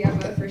is Katie.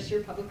 I'm a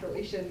first-year public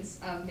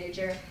relations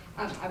major.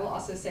 I will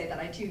also say that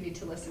I too need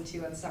to listen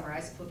to and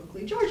summarize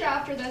Politically Georgia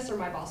after this, or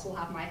my boss will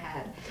have my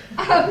head.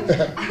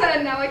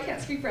 Now I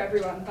can't speak for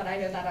everyone, but I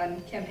know that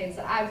on campaigns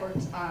that I've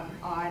worked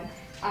on,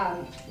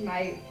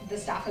 the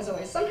staff has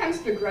always sometimes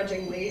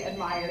begrudgingly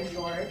admired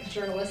your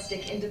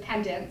journalistic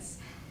independence.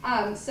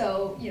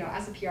 So, you know,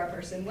 as a PR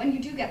person, when you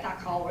do get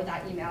that call or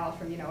that email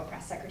from, you know, a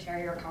press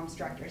secretary or a comms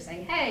director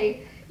saying,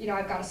 hey, you know,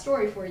 I've got a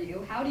story for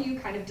you, how do you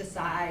kind of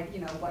decide,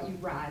 you know, what you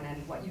run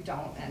and what you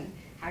don't, and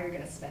how you're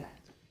going to spin it?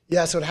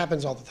 Yeah, so it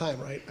happens all the time,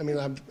 right? I mean,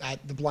 I'm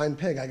at the Blind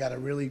Pig. I got a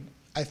really,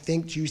 I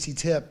think, juicy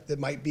tip that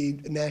might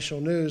be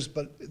national news,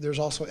 but there's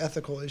also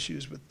ethical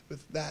issues with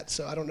that,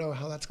 so I don't know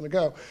how that's going to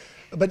go.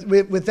 But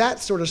with that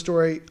sort of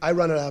story, I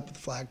run it up at the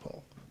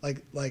flagpole.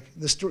 Like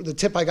the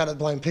tip I got at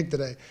Blind Pig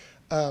today,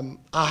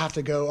 I'll have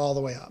to go all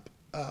the way up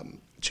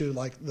to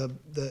like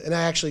and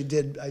I actually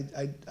did,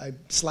 I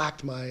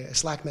Slack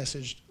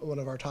messaged one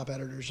of our top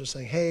editors just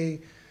saying, hey,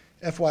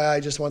 FYI,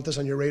 I just want this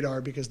on your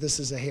radar because this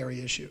is a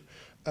hairy issue.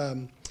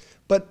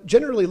 But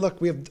generally,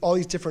 look, we have all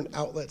these different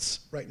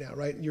outlets right now,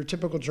 right? Your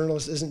typical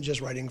journalist isn't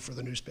just writing for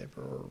the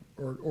newspaper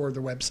or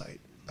the website.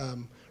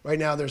 Right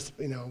now, there's,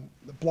 you know,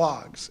 the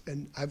blogs,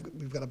 and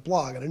we've got a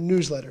blog and a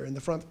newsletter in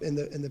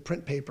the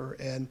print paper,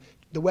 and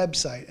the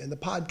website and the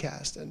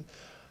podcast, and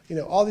you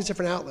know, all these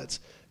different outlets.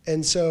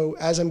 And so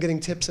as I'm getting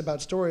tips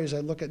about stories, I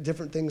look at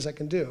different things I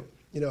can do.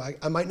 You know,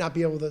 I might not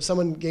be able to,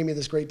 someone gave me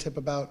this great tip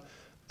about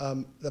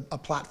a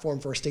platform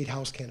for a state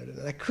house candidate.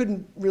 And I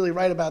couldn't really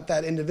write about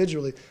that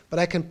individually, but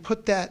I can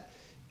put that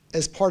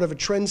as part of a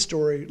trend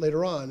story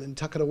later on and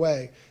tuck it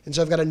away. And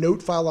so I've got a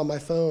note file on my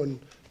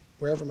phone,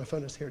 wherever my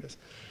phone is, here it is,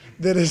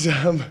 that is,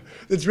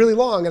 it's really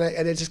long, and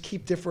I just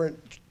keep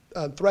different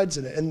threads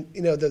in it. And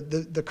you know,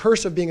 the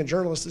curse of being a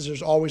journalist is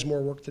there's always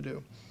more work to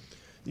do.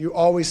 You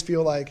always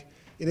feel like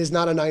it is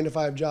not a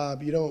 9-to-5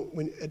 job. You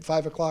don't, at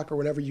 5 o'clock or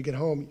whenever you get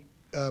home,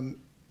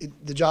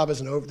 the job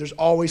isn't over. There's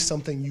always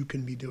something you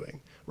can be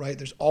doing, right?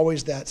 There's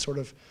always that sort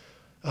of,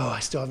 oh, I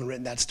still haven't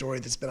written that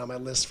story that's been on my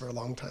list for a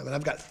long time. And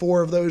I've got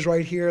 4 of those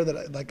right here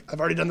that I've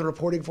already done the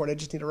reporting for it. I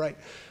just need to write.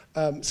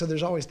 So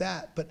there's always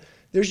that. But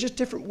there's just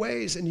different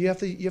ways, and you have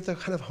to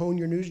kind of hone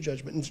your news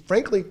judgment. And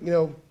frankly, you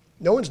know,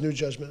 no one's news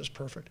judgment is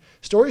perfect.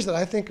 Stories that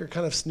I think are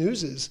kind of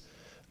snoozes,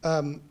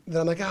 then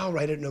I'm like, oh, I'll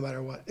write it no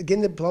matter what.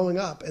 Again, they're blowing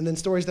up. And then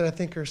stories that I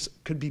think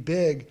could be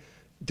big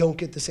don't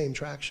get the same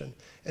traction.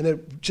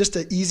 And just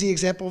an easy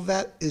example of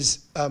that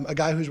is a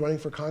guy who's running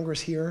for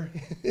Congress here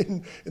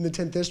in the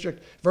 10th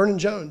District, Vernon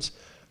Jones.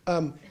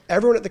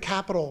 Everyone at the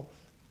Capitol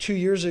 2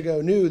 years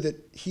ago knew that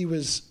he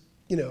was,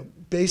 you know,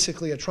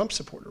 basically a Trump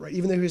supporter, right?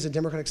 Even though he was a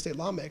Democratic state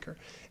lawmaker.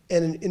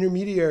 And an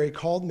intermediary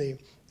called me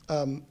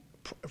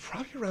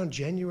probably around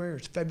January or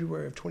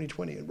February of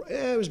 2020.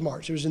 It was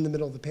March. It was in the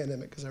middle of the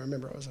pandemic because I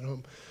remember I was at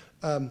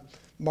home.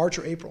 March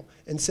or April,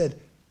 and said,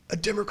 a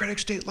Democratic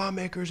state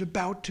lawmaker is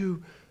about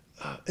to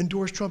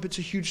endorse Trump. It's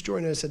a huge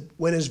story. And I said,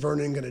 when is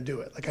Vernon going to do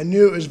it? Like, I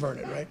knew it was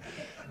Vernon, right?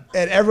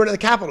 And everyone at the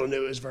Capitol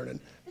knew it was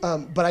Vernon.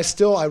 But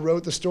I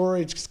wrote the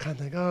story. It's just kind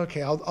of like, oh,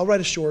 okay, I'll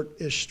write a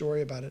short-ish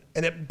story about it.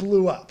 And it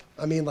blew up.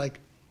 I mean, like,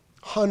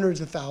 hundreds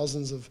of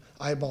thousands of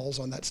eyeballs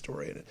on that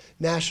story, and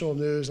national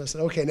news. And I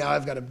said, okay, now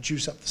I've got to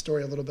juice up the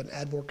story a little bit and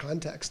add more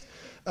context,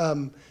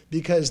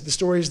 because the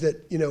stories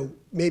that, you know,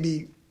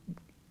 maybe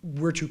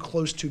we're too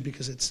close to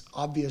because it's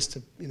obvious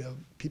to, you know,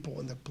 people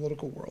in the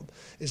political world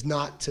is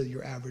not to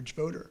your average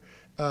voter.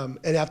 And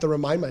I have to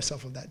remind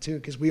myself of that too,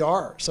 because we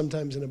are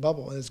sometimes in a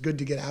bubble, and it's good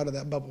to get out of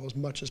that bubble as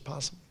much as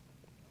possible.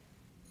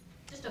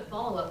 Just a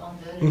follow-up on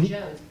Vernon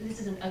Jones.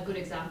 This is a good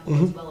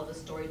example as well of a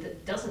story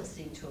that doesn't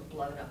seem to have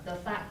blown up. The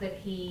fact that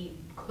he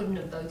couldn't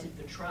have voted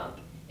for Trump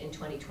in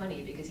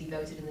 2020 because he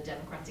voted in the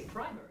Democratic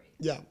primary.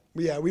 Yeah,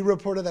 we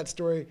reported that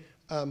story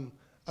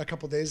a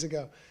couple days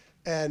ago,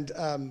 and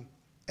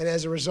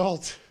as a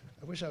result,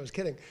 I wish I was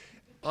kidding,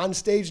 on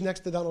stage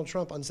next to Donald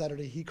Trump on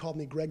Saturday, he called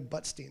me Greg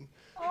Bluestein.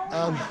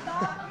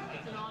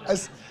 I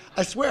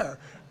swear.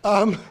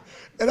 And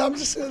I'm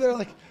just sitting there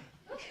like,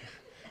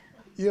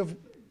 you have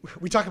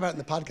we talk about it in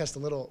the podcast a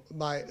little.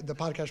 The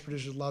podcast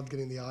producers loved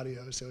getting the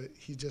audio, so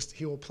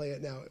he will play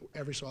it now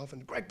every so often.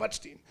 Greg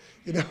Bluestein,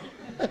 you know.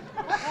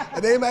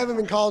 A name I haven't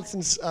been called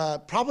since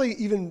probably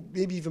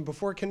maybe even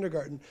before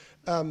kindergarten.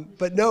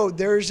 But no,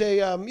 there's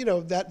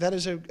that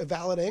is a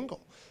valid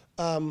angle,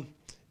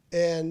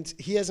 and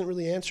he hasn't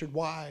really answered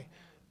why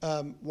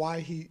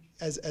he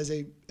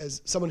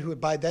as someone who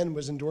by then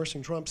was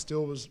endorsing Trump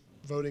still was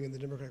voting in the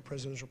Democratic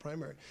presidential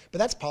primary. But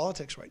that's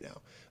politics right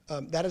now.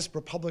 That is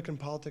Republican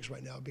politics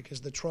right now, because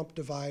the Trump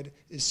divide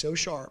is so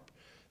sharp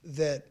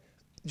that,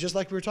 just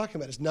like we were talking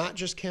about, it's not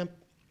just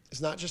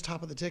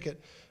top of the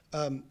ticket.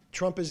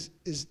 Trump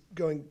is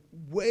going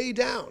way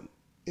down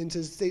into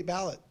the state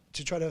ballot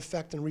to try to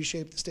affect and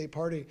reshape the state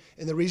party.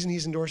 And the reason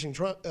he's endorsing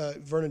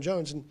Vernon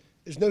Jones, and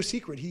there's no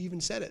secret, he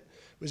even said it,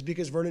 was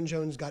because Vernon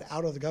Jones got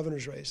out of the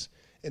governor's race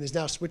and is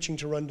now switching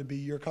to run to be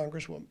your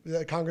congress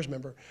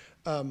member.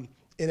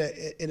 In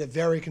a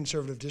very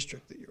conservative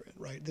district that you're in,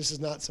 right? This is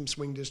not some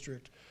swing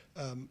district.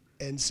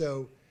 And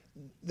so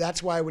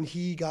that's why when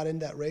he got in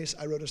that race,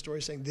 I wrote a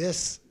story saying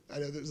I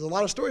know there's a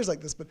lot of stories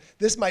like this, but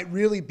this might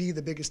really be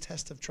the biggest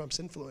test of Trump's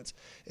influence.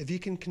 If he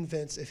can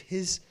if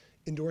his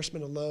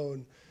endorsement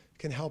alone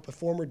can help a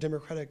former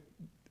Democratic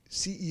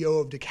CEO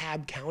of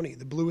DeKalb County,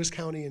 the bluest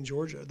county in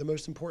Georgia, the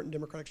most important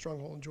Democratic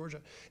stronghold in Georgia,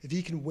 if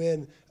he can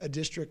win a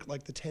district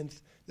like the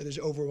 10th that is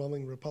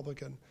overwhelmingly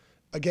Republican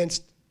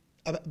against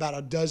about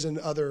a dozen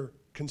other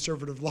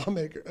conservative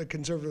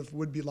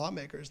would-be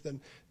lawmakers,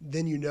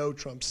 then you know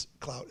Trump's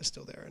clout is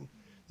still there, and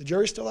the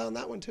jury's still out on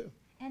that one too.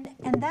 And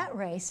that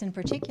race in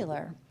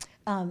particular,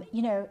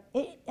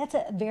 that's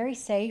a very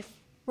safe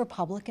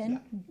Republican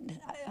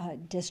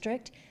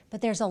district, but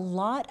there's a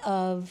lot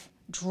of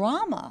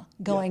drama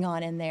going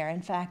on in there.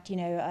 In fact,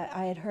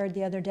 I had heard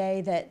the other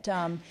day that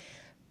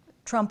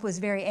Trump was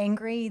very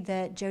angry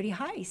that Jody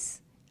Heiss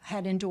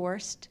had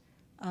endorsed,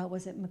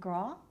 was it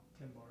McGraw?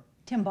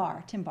 Tim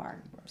Barr.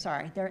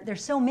 Sorry,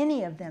 there's so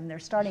many of them. They're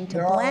starting to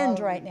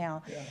blend right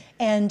now,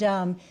 and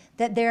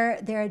that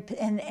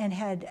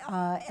had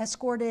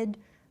escorted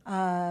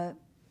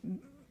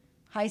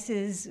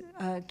Heiss's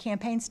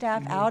campaign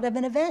staff out of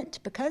an event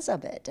because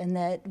of it, and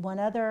that one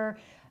other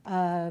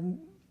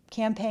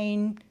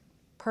campaign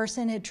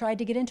person had tried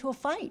to get into a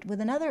fight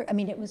with another. I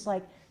mean, it was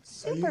like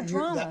super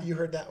drama. You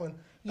heard that one?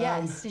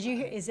 Yes. Did you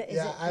hear? Is it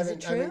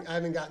true? I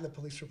haven't gotten the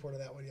police report of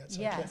that one yet, so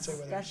I can't say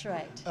whether. That's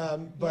right.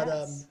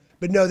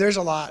 But no, there's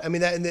a lot. I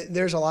mean,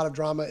 there's a lot of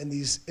drama in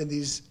these.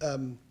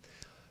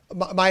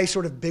 My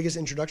sort of biggest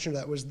introduction to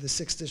that was the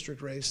 6th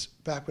district race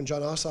back when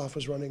John Ossoff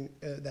was running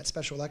that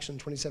special election in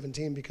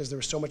 2017, because there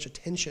was so much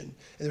attention and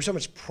there was so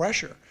much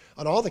pressure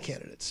on all the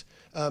candidates,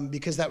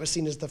 because that was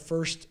seen as the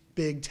first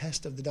big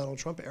test of the Donald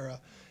Trump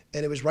era,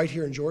 and it was right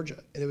here in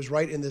Georgia, and it was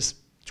right in this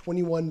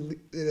 21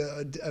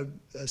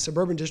 a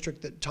suburban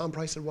district that Tom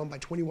Price had won by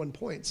 21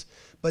 points,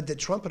 but that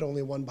Trump had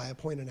only won by 1.5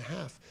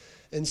 points.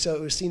 And so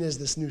it was seen as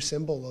this new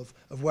symbol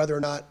of whether or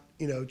not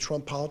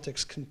Trump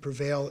politics can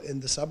prevail in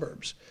the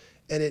suburbs.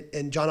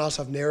 And John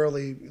Ossoff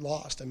narrowly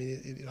lost. I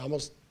mean,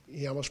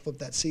 he almost flipped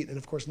that seat. And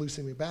of course,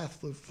 Lucy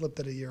McBath flipped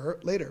it a year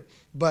later.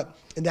 But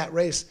in that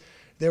race,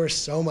 there was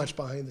so much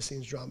behind the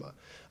scenes drama.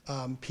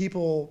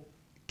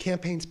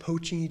 Campaigns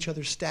poaching each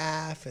other's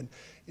staff and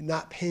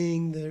not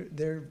paying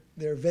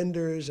their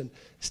vendors and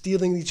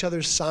stealing each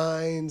other's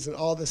signs and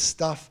all this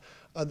stuff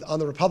on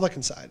the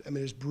Republican side. I mean,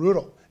 it was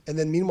brutal. And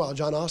then meanwhile,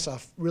 John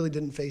Ossoff really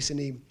didn't face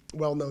any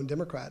well-known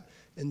Democrat.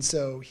 And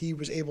so he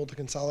was able to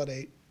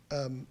consolidate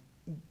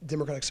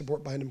Democratic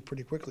support behind him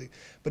pretty quickly.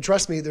 But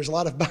trust me, there's a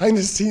lot of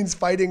behind-the-scenes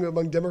fighting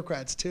among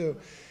Democrats too.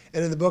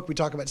 And in the book, we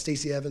talk about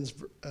Stacey Evans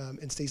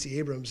and Stacey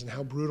Abrams and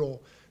how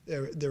brutal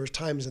there was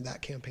times in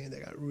that campaign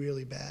that got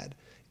really bad.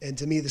 And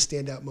to me, the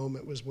standout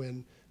moment was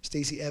when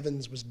Stacey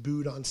Evans was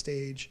booed on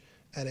stage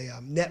at a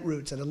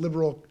Netroots, at a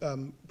liberal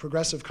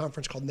progressive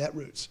conference called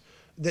Netroots,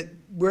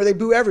 where they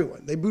boo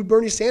everyone. They booed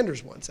Bernie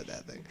Sanders once at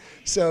that thing.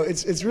 So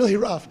it's really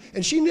rough.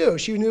 And she knew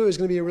it was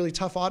going to be a really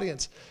tough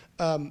audience.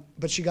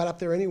 But she got up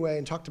there anyway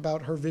and talked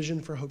about her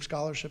vision for Hope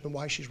Scholarship and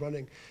why she's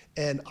running.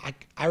 And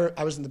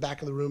I was in the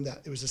back of the room.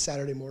 It was a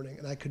Saturday morning,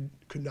 and I could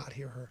not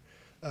hear her.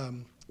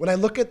 When I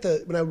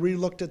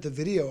re-looked at the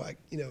video,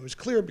 it was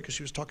clear because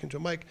she was talking to a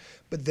mic.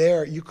 But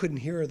there, you couldn't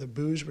hear her. The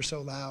boos were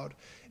so loud.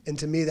 And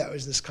to me, that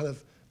was this kind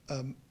of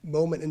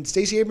moment. And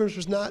Stacey Abrams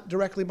was not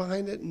directly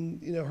behind it.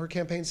 And her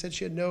campaign said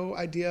she had no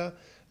idea,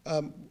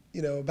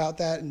 about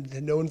that and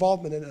had no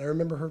involvement in it. And I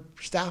remember her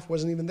staff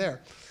wasn't even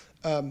there.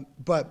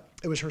 But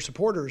it was her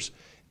supporters,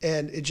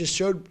 and it just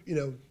showed,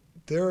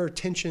 there are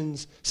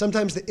tensions.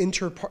 Sometimes the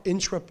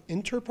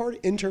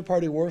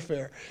inter-party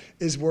warfare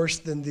is worse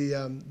than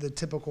the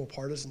typical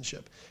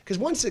partisanship. Because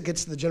once it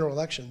gets to the general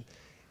election,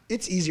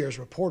 it's easier as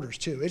reporters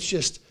too. It's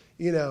just,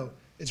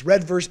 it's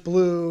red versus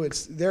blue.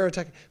 It's their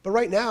attack. But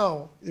right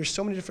now, there's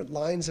so many different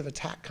lines of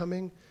attack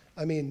coming.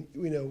 I mean,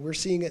 we're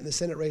seeing it in the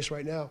Senate race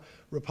right now.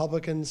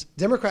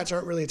 Democrats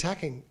aren't really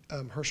attacking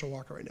Herschel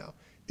Walker right now.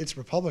 It's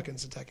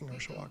Republicans attacking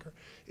Herschel Walker.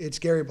 It's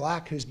Gary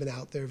Black who's been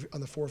out there on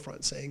the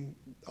forefront saying,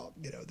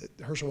 that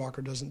Herschel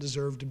Walker doesn't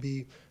deserve to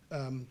be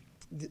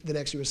the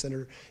next U.S.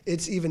 Senator.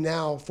 It's even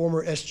now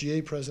former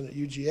SGA president at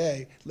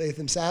UGA,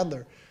 Latham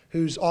Sadler,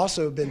 who's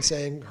also been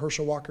saying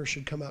Herschel Walker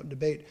should come out and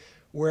debate,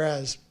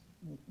 whereas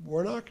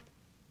Warnock,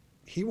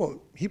 he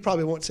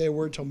probably won't say a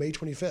word till May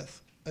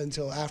 25th,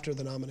 until after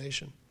the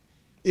nomination,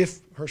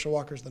 if Herschel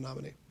Walker's the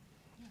nominee.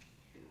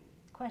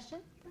 Question?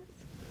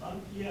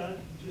 Yeah,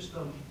 just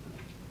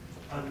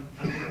I'm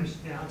Bruce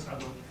Downs. I'm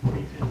a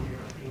 42-year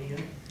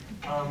Athenian.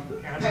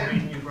 And I've been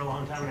reading you for a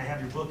long time, and I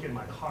have your book in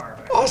my car.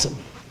 But Awesome.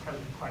 I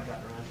haven't quite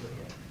gotten around to it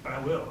yet, but I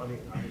will. I mean,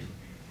 obviously.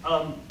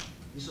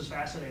 This is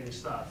fascinating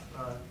stuff.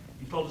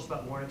 You told us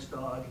about Warnock's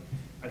dog.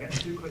 I got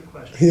 2 quick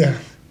questions. Yeah.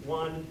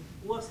 One,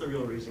 what's the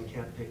real reason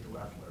Kemp picked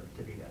Loeffler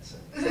to be that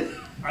senator?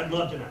 I'd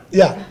love to know.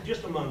 Yeah.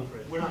 Just among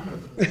friends. We're not going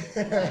to put it.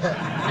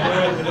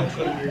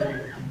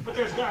 But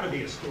there's got to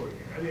be a story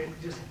here. I mean,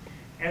 just,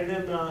 and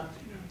then the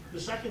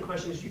second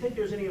question is, do you think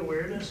there's any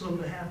awareness on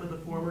behalf of the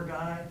former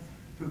guy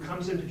who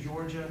comes into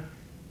Georgia,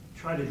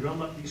 try to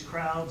drum up these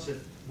crowds at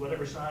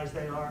whatever size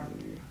they are,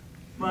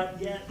 but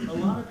yet a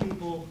lot of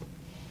people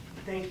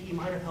think he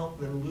might have helped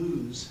them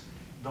lose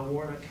the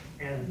Warnock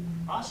and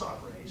Ossoff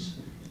race,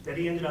 that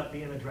he ended up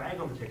being a drag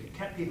on the ticket,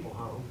 kept people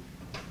home,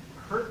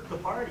 hurt the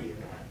party in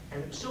that,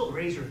 and it was still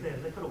razor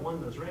thin. They could have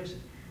won those races.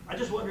 I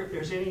just wonder if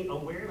there's any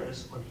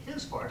awareness on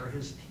his part or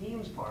his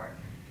team's part.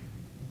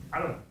 I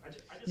don't know. I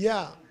just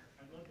Yeah.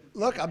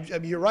 Look, I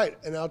mean, you're right,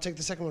 and I'll take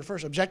the second one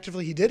first.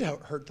 Objectively, he did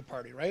hurt the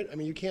party, right? I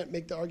mean, you can't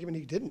make the argument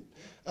he didn't.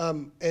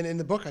 And in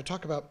the book, I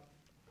talk about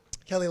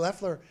Kelly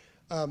Loeffler.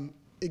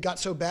 It got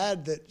so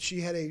bad that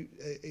she had a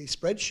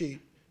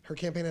spreadsheet. Her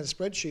campaign had a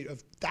spreadsheet of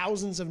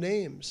thousands of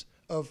names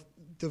of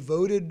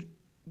devoted,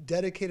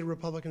 dedicated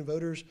Republican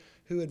voters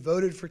who had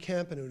voted for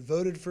Kemp and who had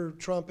voted for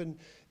Trump in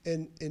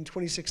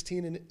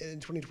 2016 and in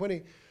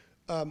 2020.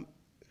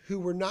 Who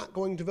were not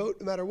going to vote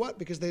no matter what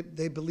because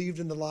they believed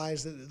in the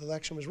lies that the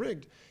election was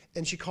rigged.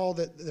 And she called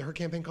it, her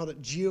campaign called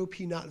it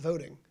GOP not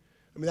voting.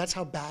 I mean, that's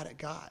how bad it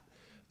got.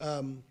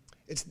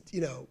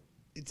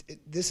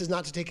 This is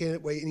not to take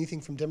away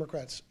anything from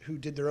Democrats who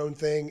did their own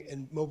thing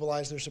and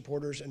mobilized their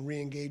supporters and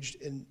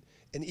re-engaged and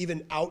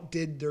even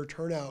outdid their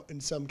turnout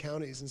in some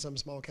counties, in some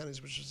small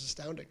counties, which was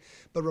astounding.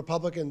 But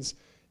Republicans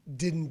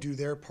didn't do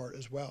their part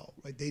as well.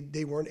 Right?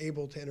 They weren't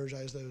able to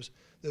energize those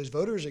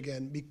voters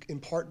again, in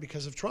part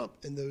because of Trump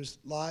and those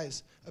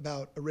lies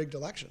about a rigged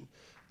election.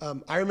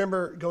 I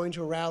remember going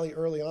to a rally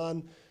early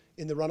on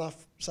in the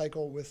runoff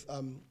cycle with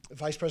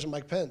Vice President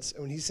Mike Pence,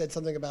 and when he said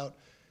something about,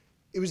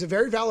 it was a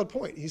very valid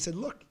point. He said,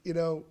 look,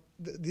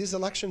 these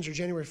elections are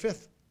January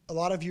 5th. A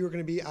lot of you are going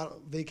to be out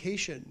on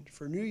vacation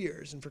for New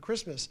Year's and for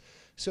Christmas,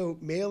 so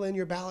mail in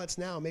your ballots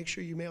now. Make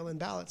sure you mail in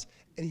ballots.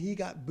 And he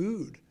got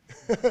booed.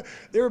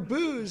 There were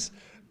boos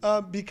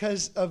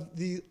because of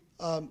the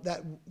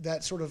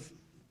that sort of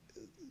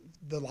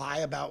the lie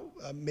about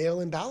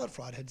mail-in ballot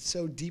fraud had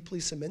so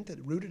deeply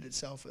rooted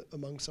itself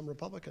among some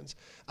Republicans.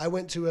 I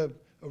went to a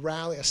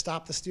rally, a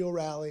Stop the Steal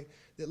rally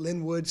that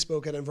Lynn Wood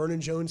spoke at and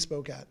Vernon Jones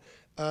spoke at,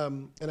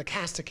 and a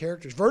cast of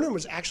characters. Vernon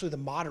was actually the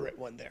moderate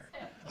one there.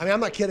 I mean, I'm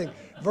not kidding.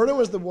 Vernon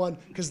was the one,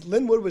 because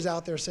Lynn Wood was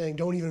out there saying,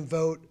 don't even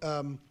vote.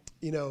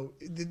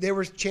 They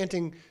were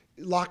chanting,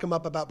 lock him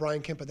up about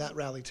Brian Kemp at that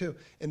rally too.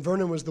 And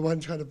Vernon was the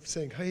one kind of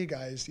saying, hey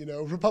guys,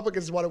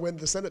 Republicans want to win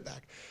the Senate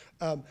back.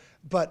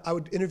 But I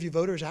would interview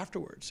voters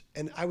afterwards,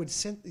 and I would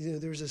send,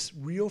 there was this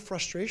real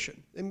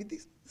frustration. I mean,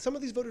 some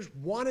of these voters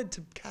wanted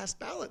to cast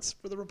ballots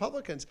for the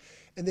Republicans,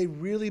 and they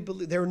really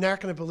they were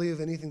not going to believe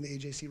anything the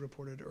AJC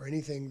reported or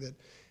anything that,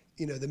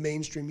 the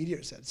mainstream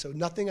media said. So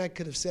nothing I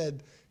could have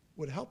said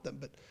would help them.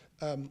 But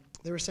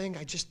they were saying,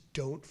 I just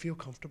don't feel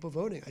comfortable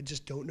voting. I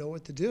just don't know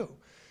what to do.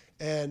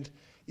 And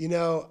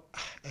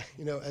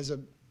as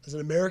an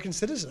American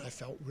citizen, I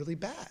felt really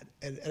bad,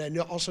 and I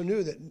also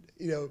knew that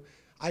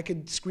I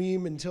could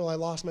scream until I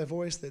lost my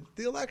voice that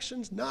the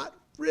election's not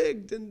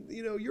rigged, and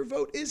your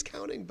vote is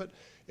counting, but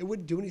it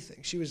wouldn't do anything.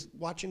 She was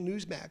watching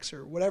Newsmax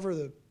or whatever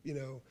the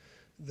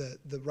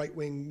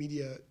right-wing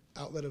media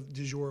outlet of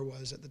du jour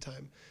was at the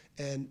time,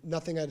 and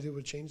nothing I had to do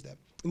would change that.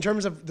 In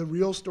terms of the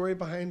real story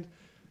behind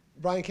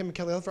Brian Kemp and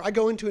Kelly Loeffler, I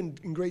go into it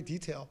in great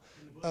detail.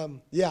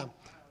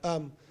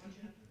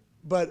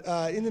 But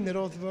in the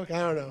middle of the book, I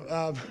don't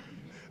know.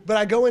 But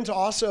I go into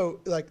also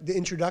like the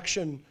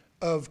introduction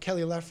of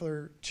Kelly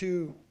Loeffler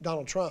to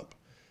Donald Trump,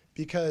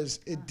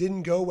 because it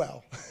didn't go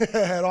well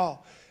at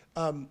all.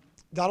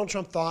 Donald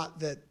Trump thought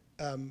that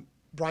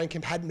Brian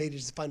Kemp hadn't made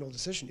his final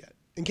decision yet.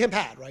 And Kemp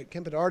had, right?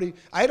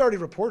 I had already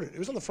reported. It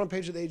was on the front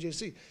page of the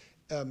AJC.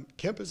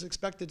 Kemp is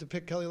expected to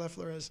pick Kelly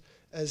Loeffler as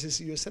his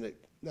U.S. Senate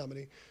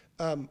nominee.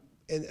 And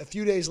a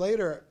few days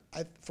later,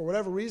 for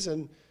whatever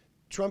reason,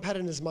 Trump had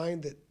in his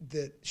mind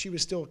that she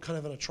was still kind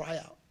of in a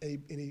tryout.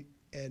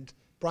 And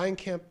Brian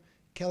Kemp,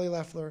 Kelly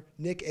Loeffler,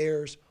 Nick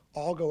Ayers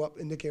all go up,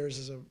 and Nick Ayers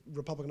is a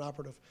Republican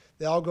operative.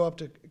 They all go up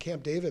to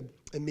Camp David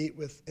and meet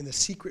in a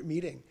secret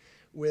meeting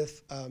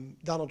with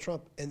Donald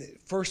Trump. And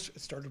first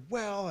it started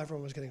well,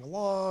 everyone was getting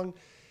along.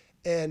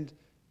 And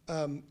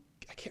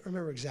I can't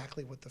remember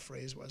exactly what the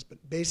phrase was, but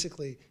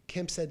basically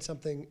Kemp said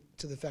something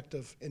to the effect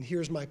of, and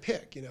here's my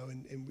pick,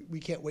 and we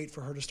can't wait for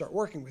her to start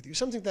working with you.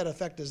 Something to that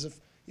effect, as if,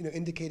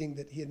 indicating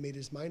that he had made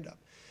his mind up.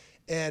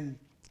 And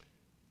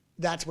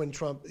that's when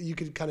Trump, you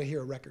could kind of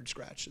hear a record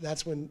scratch.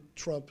 That's when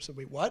Trump said,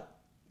 wait, what?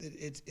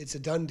 It's a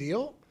done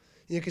deal?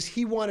 Because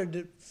he wanted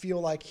to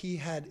feel like he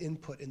had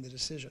input in the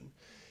decision.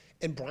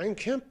 And Brian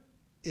Kemp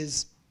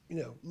is,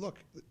 look,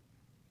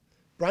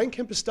 Brian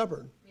Kemp is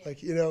stubborn. Like,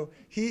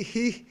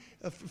 he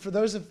for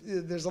those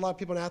there's a lot of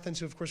people in Athens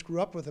who, of course, grew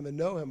up with him and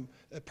know him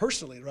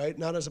personally, right?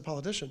 Not as a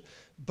politician.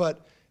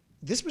 But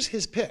this was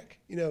his pick.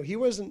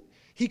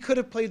 He could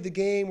have played the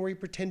game where he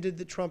pretended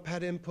that Trump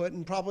had input,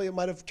 and probably it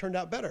might have turned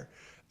out better.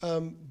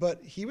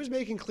 But he was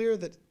making clear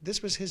that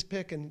this was his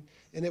pick, and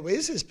it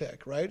is his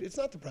pick, right? It's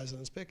not the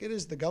president's pick. It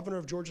is the governor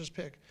of Georgia's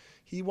pick.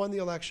 He won the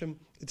election.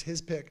 It's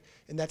his pick,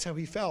 and that's how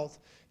he felt.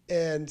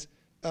 And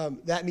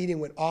that meeting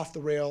went off the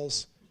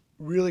rails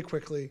really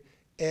quickly.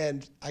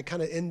 And I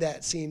kind of end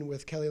that scene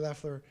with Kelly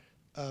Loeffler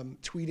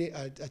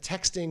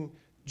texting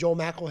Joel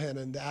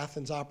McElhannon, the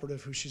Athens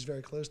operative who she's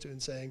very close to, and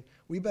saying,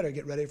 we better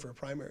get ready for a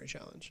primary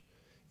challenge.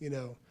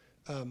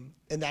 And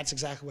that's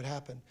exactly what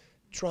happened.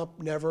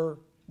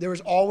 There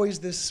was always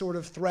this sort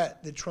of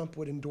threat that Trump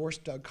would endorse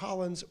Doug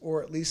Collins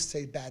or at least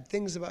say bad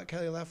things about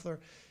Kelly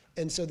Loeffler.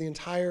 And so the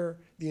entire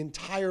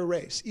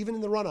race, even in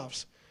the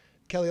runoffs,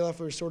 Kelly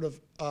Loeffler is sort of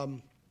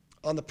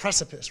on the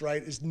precipice,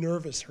 right, is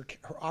nervous. Her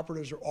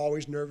operatives are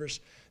always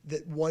nervous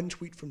that one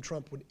tweet from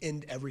Trump would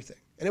end everything.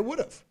 And it would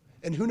have.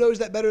 And who knows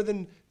that better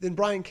than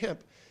Brian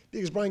Kemp?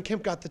 Because Brian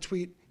Kemp got the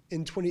tweet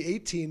in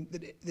 2018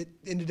 that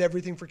ended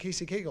everything for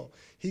Casey Cagle.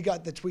 He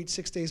got the tweet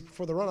 6 days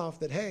before the runoff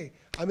that, hey,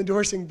 I'm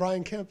endorsing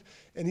Brian Kemp,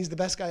 and he's the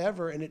best guy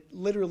ever. And it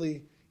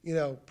literally,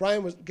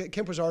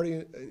 Kemp was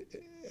already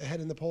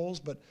ahead in the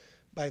polls, but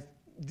by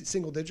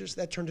single digits,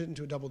 that turned it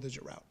into a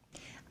double-digit rout.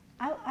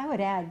 I would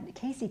add,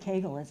 Casey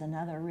Cagle is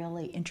another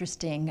really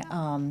interesting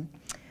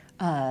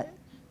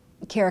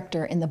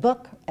character in the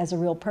book as a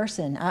real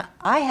person.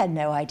 I had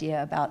no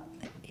idea about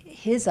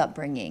his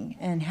upbringing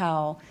and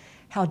how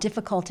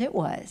difficult it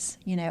was.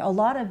 A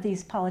lot of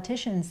these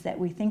politicians that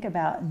we think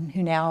about and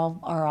who now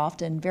are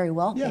often very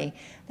wealthy,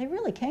 they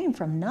really came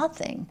from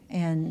nothing.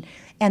 And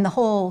the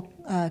whole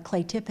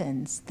Clay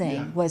Tippins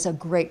thing was a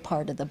great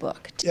part of the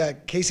book. Yeah,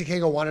 Casey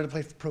Cagle wanted to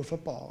play pro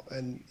football,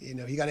 and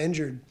he got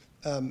injured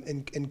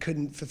and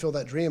couldn't fulfill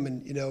that dream,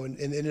 and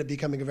ended up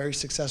becoming a very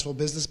successful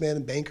businessman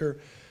and banker,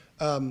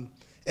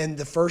 and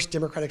the first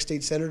Democratic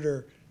state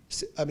senator.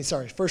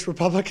 First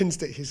Republican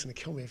state, he's going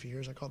to kill me if he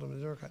hears I called him a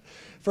Democrat.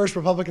 First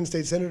Republican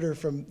state senator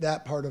from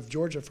that part of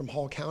Georgia, from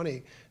Hall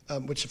County,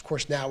 which of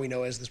course now we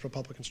know as this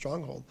Republican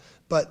stronghold,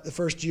 but the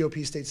first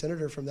GOP state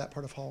senator from that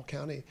part of Hall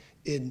County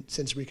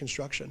since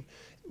Reconstruction.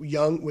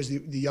 Was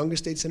the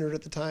youngest state senator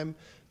at the time,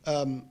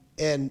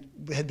 and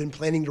had been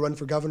planning to run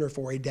for governor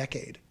for a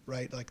decade,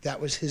 right? Like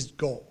that was his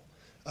goal.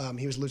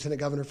 He was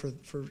lieutenant governor for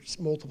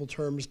multiple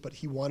terms, but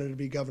he wanted to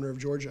be governor of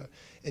Georgia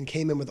and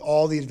came in with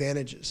all the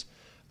advantages.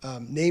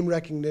 Name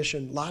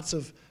recognition, lots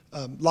of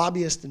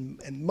lobbyists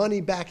and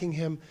money backing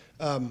him,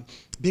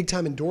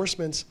 big-time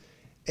endorsements.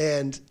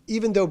 And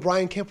even though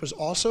Brian Kemp was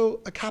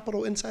also a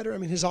Capitol insider,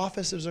 his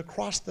office was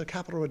across the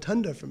Capitol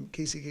Rotunda from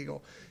Casey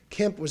Cagle,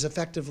 Kemp was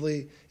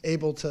effectively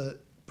able to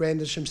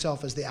brandish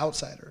himself as the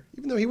outsider,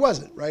 even though he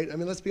wasn't, right?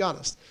 Let's be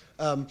honest.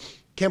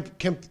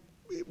 Kemp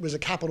was a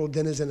Capitol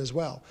denizen as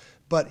well,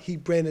 but he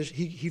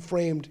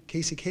framed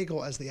Casey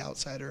Cagle as the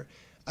outsider,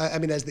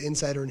 as the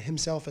insider, and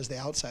himself as the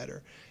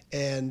outsider,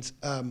 and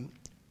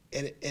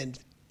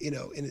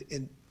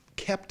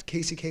kept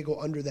Casey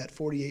Cagle under that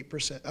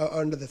 48%,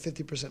 under the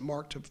 50%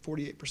 mark to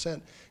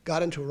 48%,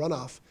 got into a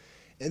runoff,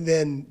 and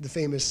then the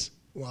famous,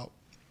 well,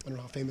 I don't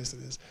know how famous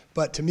it is,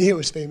 but to me it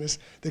was famous,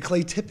 the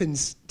Clay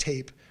Tippins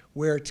tape,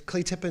 where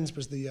Clay Tippins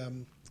was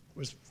the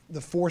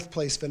fourth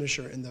place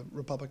finisher in the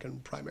Republican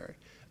primary.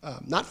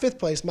 Not fifth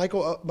place,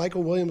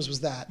 Michael Williams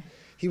was that.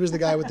 He was the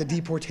guy with the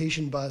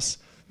deportation bus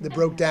that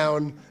broke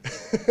down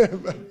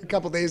a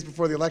couple days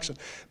before the election.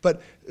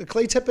 But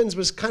Clay Tippins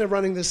was kind of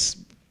running this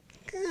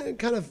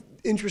kind of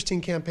interesting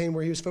campaign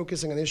where he was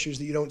focusing on issues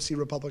that you don't see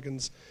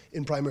Republicans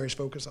in primaries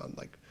focus on,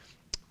 like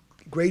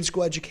grade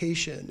school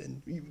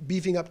education and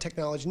beefing up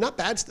technology. Not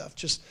bad stuff,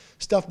 just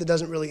stuff that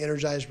doesn't really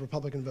energize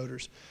Republican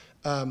voters.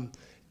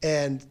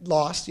 And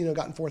lost,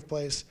 got in fourth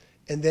place,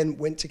 and then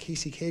went to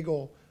Casey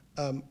Cagle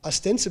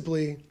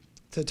ostensibly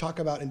to talk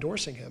about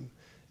endorsing him.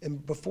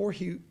 And before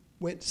he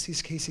went to see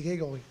Casey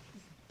Cagle, he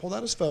pulled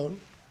out his phone,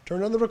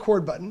 turned on the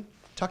record button,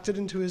 tucked it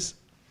into his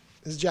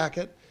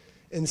jacket,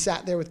 and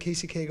sat there with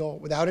Casey Cagle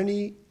without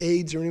any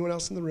aides or anyone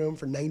else in the room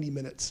for 90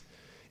 minutes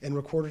and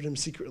recorded him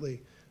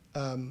secretly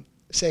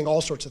saying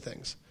all sorts of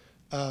things.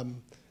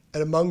 And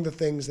among the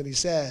things that he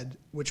said,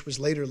 which was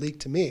later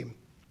leaked to me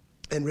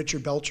and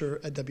Richard Belcher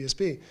at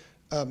WSB,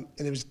 and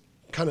it was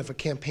kind of a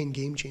campaign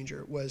game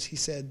changer, was he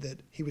said that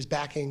he was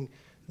backing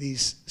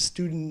these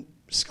student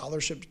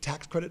scholarship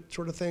tax credit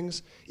sort of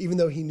things, even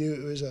though he knew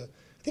it was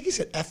I think he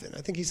said effing,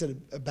 I think he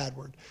said a bad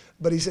word,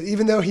 but he said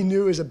even though he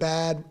knew it was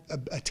a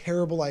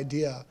terrible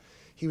idea,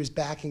 he was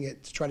backing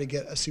it to try to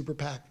get a super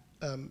PAC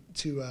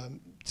to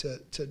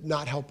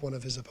not help one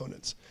of his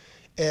opponents.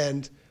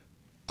 And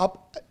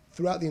up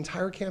throughout the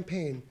entire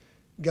campaign,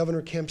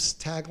 Governor Kemp's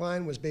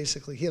tagline was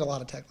basically, he had a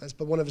lot of taglines,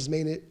 but one of his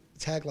main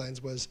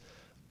taglines was,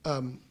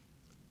 I'm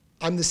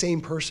the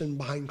same person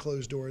behind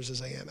closed doors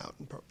as I am out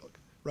in public,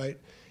 right?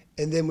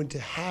 And then to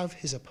have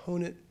his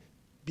opponent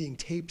being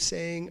taped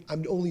saying,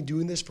 I'm only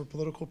doing this for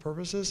political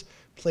purposes,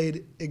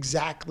 played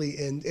exactly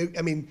in,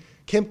 I mean,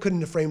 Kemp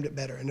couldn't have framed it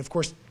better. And of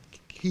course,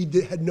 he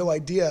had no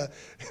idea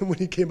when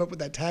he came up with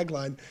that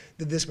tagline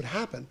that this would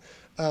happen.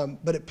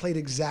 But it played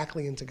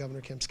exactly into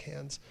Governor Kemp's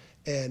hands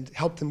and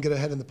helped him get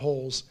ahead in the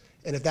polls.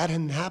 And if that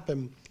hadn't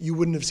happened, you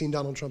wouldn't have seen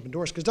Donald Trump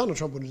endorse, because Donald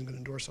Trump wasn't going to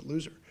endorse a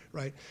loser,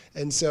 right?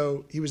 And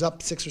so he was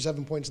up 6 or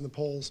 7 points in the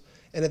polls.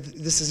 And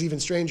this is even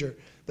stranger,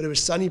 but it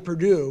was Sonny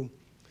Perdue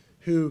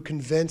who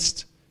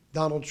convinced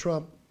Donald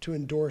Trump to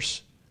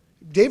endorse.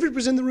 David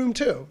was in the room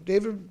too.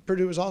 David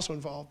Perdue was also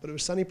involved, but it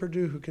was Sonny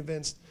Perdue who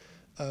convinced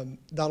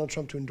Donald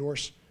Trump to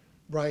endorse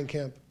Brian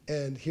Kemp.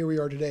 And here we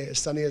are today, as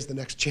Sonny is the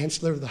next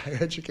chancellor of the higher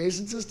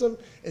education system,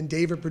 and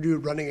David Perdue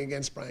running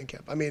against Brian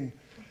Kemp. I mean,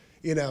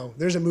 you know,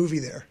 there's a movie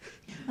there.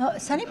 Well,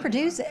 Sonny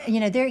Perdue's, you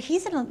know,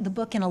 he's in the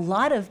book in a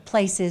lot of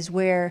places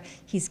where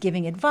he's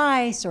giving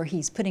advice or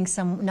he's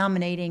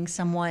nominating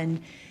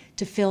someone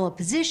to fill a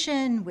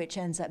position, which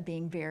ends up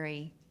being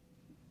very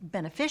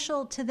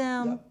beneficial to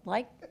them,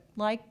 like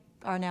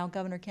our now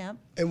Governor Kemp.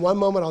 And one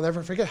moment I'll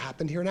never forget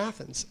happened here in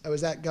Athens. I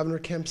was at Governor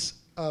Kemp's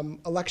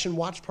election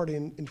watch party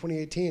in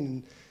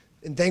 2018,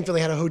 and thankfully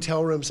had a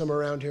hotel room somewhere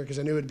around here because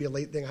I knew it'd be a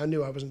late thing. I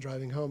knew I wasn't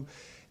driving home.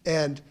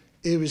 And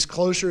it was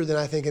closer than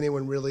I think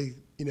anyone really,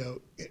 you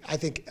know, I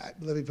think,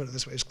 let me put it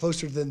this way, it was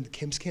closer than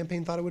Kemp's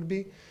campaign thought it would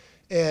be.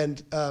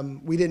 And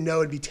we didn't know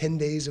it'd be 10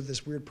 days of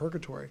this weird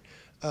purgatory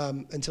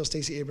until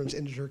Stacey Abrams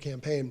ended her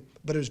campaign.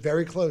 But it was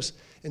very close.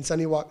 And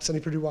Sonny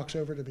Perdue walks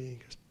over to me and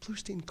goes,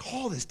 Bluestein,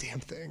 call this damn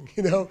thing,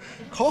 you know,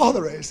 call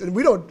the race. And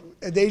we don't,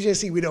 at the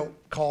AJC, we don't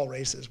call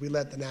races. We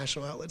let the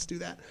national outlets do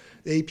that.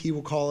 The AP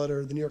will call it,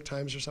 or the New York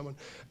Times or someone.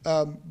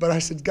 But I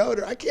said,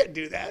 Governor, I can't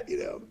do that, you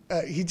know.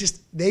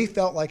 They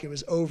felt like it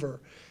was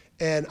over.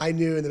 And I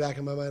knew in the back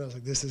of my mind, I was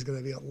like, this is going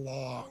to be a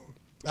long,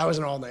 that was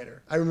an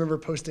all-nighter. I remember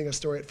posting a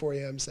story at 4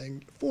 a.m.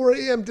 saying, 4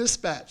 a.m.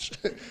 dispatch.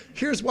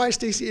 Here's why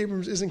Stacey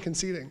Abrams isn't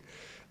conceding.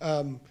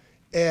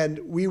 And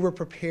we were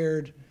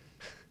prepared.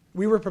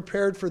 We were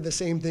prepared for the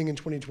same thing in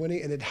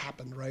 2020, and it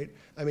happened, right?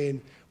 I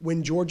mean,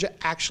 when Georgia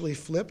actually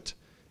flipped,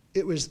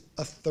 it was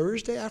a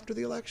Thursday after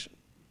the election.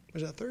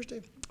 Was it a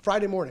Thursday?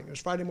 Friday morning. It was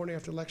Friday morning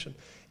after the election.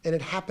 And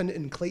it happened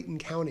in Clayton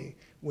County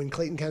when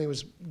Clayton County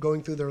was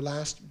going through their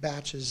last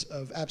batches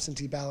of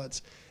absentee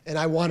ballots. And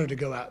I wanted to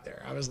go out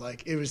there. I was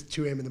like, it was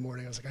 2 a.m. in the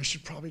morning. I was like, I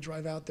should probably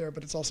drive out there,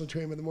 but it's also 2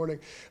 a.m. in the morning.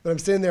 But I'm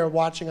sitting there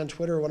watching on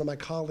Twitter, one of my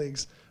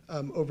colleagues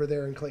over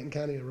there in Clayton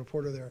County, a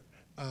reporter there,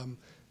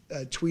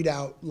 tweet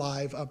out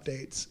live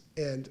updates,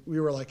 and we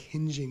were like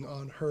hinging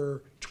on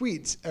her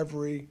tweets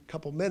every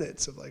couple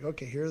minutes of like,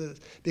 okay, here it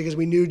is, because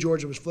we knew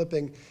Georgia was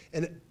flipping,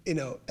 and you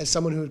know, as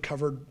someone who had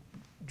covered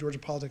Georgia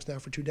politics now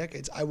for 2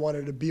 decades, I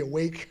wanted to be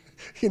awake,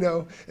 you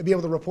know, and be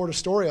able to report a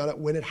story on it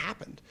when it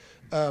happened.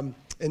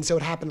 And so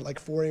it happened at like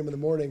 4 a.m. in the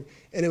morning,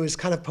 and it was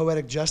kind of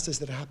poetic justice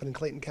that it happened in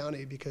Clayton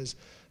County because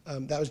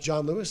that was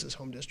John Lewis's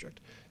home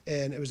district,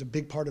 and it was a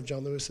big part of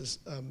John Lewis's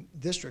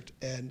district,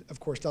 and of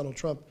course Donald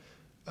Trump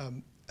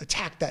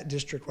attacked that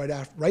district right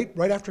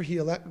after he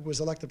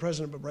was elected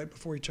president, but right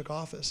before he took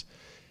office.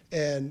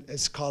 And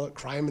it's called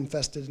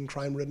crime-infested and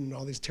crime-ridden and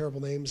all these terrible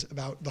names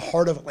about the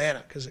heart of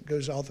Atlanta, because it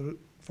goes all through,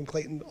 from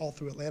Clayton all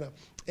through Atlanta.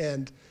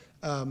 And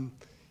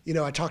you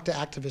know, I talked to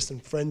activists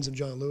and friends of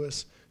John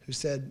Lewis who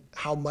said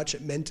how much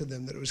it meant to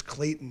them that it was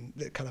Clayton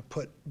that kind of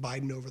put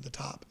Biden over the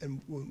top,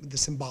 and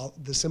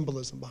the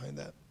symbolism behind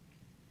that.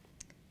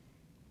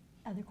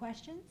 Other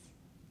questions?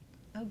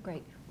 Oh,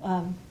 great.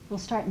 We'll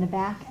start in the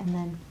back and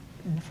then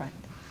in the front.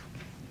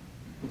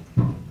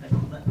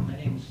 My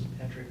name's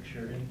Patrick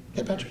Sheridan.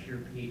 Hey, Patrick.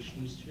 I'm a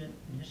PhD student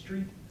in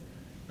history.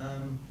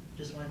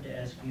 Just wanted to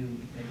ask you,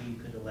 maybe you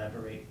could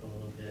elaborate a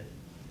little bit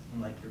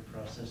on like your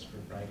process for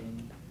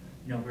writing.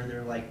 You know, were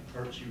there like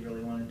parts you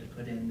really wanted to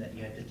put in that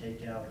you had to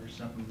take out or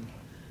something,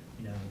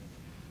 you know,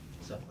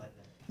 stuff like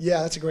that?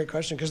 Yeah, that's a great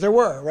question, because there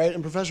were, right?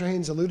 And Professor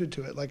Haynes alluded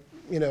to it. Like,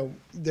 you know,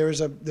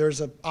 there's a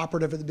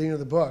operative at the beginning of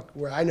the book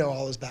where I know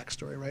all his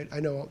backstory, right? I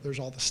know there's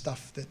all the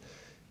stuff that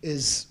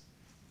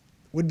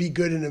would be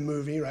good in a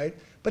movie, right?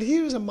 But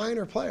he was a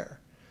minor player.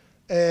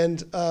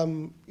 And,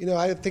 you know,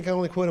 I think I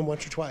only quote him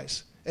once or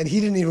twice. And he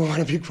didn't even want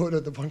to be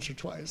quoted the once or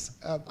twice.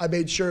 I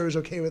made sure it was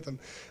okay with him.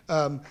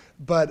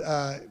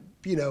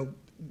 You know,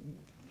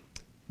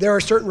 there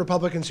are certain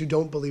Republicans who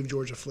don't believe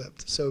Georgia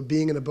flipped. So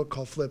being in a book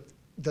called Flipped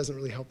doesn't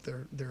really help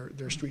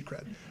their street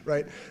cred,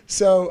 right?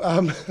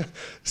 So,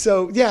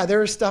 so yeah,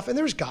 there's stuff, and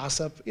there's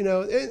gossip, you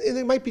know, and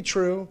it might be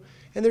true.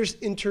 And there's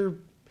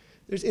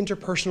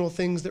interpersonal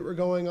things that were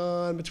going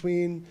on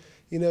between,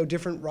 you know,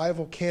 different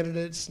rival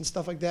candidates and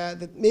stuff like that,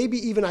 that maybe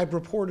even I've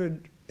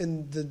reported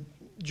in the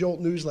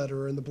Jolt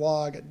newsletter or in the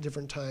blog at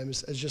different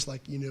times as just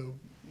like, you know,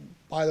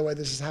 by the way,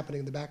 this is happening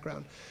in the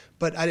background.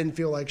 But I didn't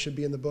feel like it should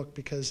be in the book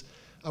because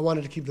I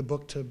wanted to keep the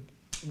book to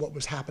what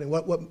was happening,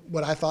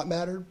 what I thought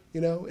mattered,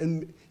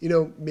 and,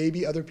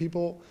 maybe other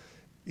people,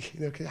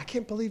 'cause I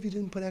can't believe you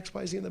didn't put X,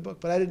 Y, Z in the book,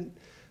 but I didn't.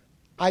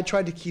 I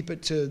tried to keep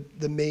it to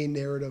the main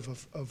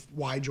narrative of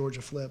why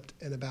Georgia flipped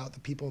and about the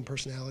people and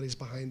personalities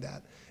behind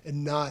that,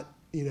 and not,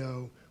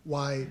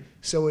 why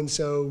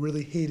so-and-so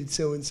really hated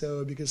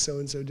so-and-so because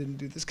so-and-so didn't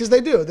do this. Because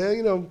they do.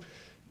 They,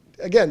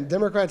 again,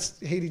 Democrats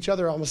hate each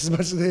other almost as much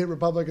as they hate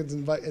Republicans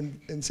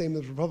and same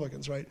with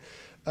Republicans, right?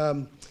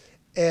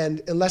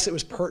 And unless it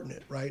was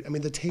pertinent, right? I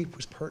mean, the tape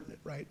was pertinent,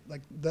 right?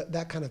 Like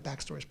that kind of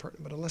backstory is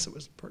pertinent, but unless it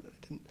was pertinent,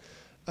 it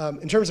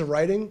didn't. In terms of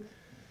writing,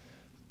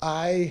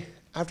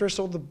 after I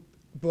sold the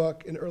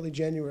book in early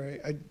January,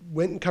 I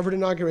went and covered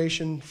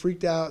inauguration,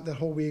 freaked out that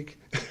whole week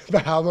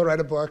about how I'm gonna write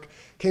a book,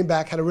 came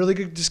back, had a really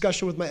good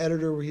discussion with my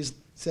editor where he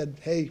said,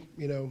 hey,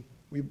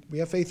 we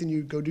have faith in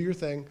you, go do your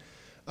thing.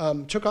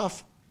 Took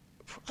off,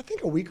 I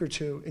think, a week or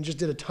two and just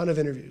did a ton of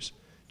interviews.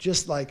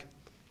 Just like,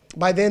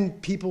 by then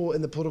people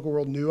in the political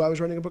world knew I was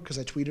writing a book because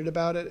I tweeted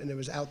about it and it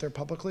was out there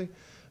publicly.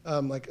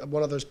 Like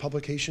one of those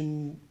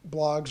publication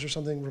blogs or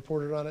something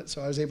reported on it.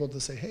 So I was able to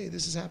say, hey,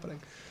 this is happening.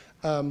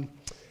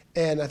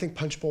 And I think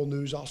Punchbowl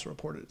News also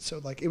reported it. So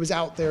like it was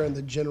out there in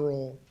the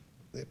general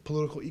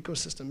political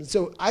ecosystem. And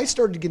so I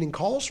started getting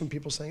calls from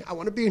people saying, I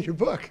want to be in your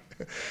book.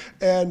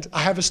 And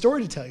I have a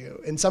story to tell you.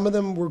 And some of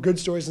them were good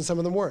stories and some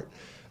of them weren't.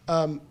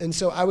 And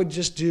so I would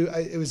just do,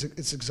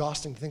 it's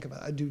exhausting to think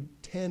about. I'd do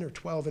 10 or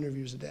 12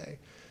 interviews a day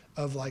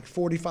of like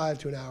 45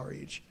 to an hour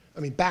each.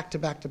 I mean, back to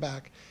back to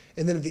back.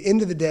 And then at the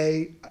end of the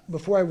day,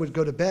 before I would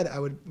go to bed, I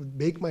would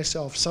make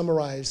myself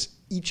summarize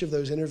each of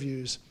those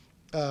interviews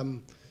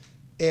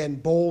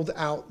and bold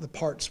out the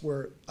parts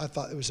where I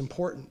thought it was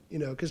important,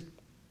 because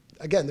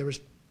again, there was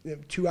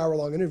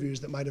 2-hour-long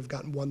interviews that might have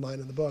gotten one line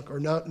in the book or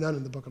none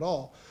in the book at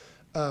all.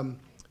 And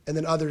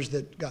then others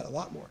that got a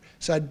lot more.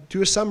 So I'd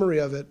do a summary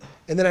of it,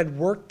 and then I'd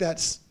work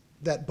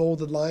that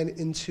bolded line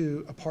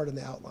into a part in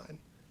the outline.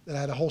 And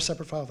I had a whole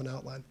separate file of an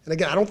outline. And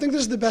again, I don't think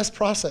this is the best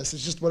process.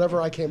 It's just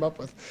whatever I came up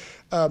with.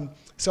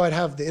 So I'd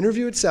have the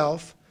interview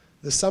itself,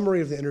 the summary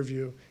of the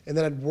interview, and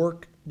then I'd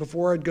work,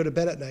 before I'd go to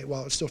bed at night,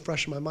 while it's still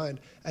fresh in my mind,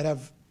 I'd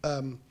have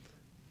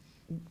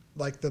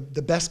like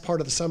the best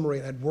part of the summary,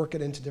 and I'd work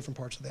it into different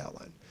parts of the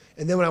outline.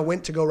 And then when I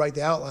went to go write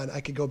the outline,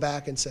 I could go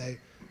back and say,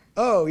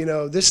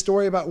 oh, this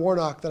story about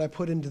Warnock that I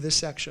put into this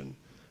section,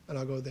 and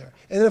I'll go there.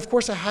 And then, of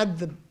course, I had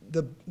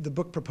the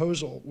book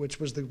proposal, which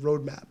was the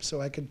roadmap,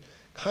 so I could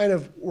kind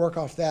of work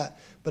off that.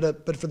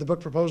 But for the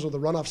book proposal, the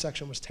runoff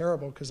section was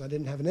terrible because I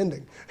didn't have an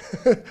ending.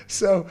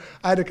 So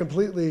I had to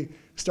completely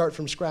start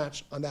from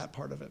scratch on that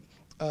part of it.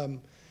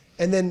 And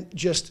then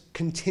just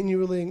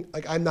continually,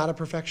 like I'm not a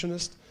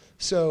perfectionist,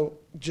 so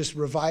just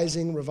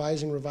revising.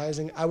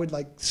 I would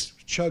like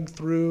chug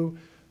through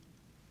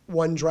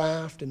one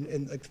draft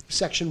and like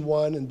section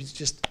one, and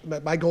just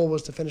my goal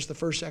was to finish the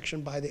first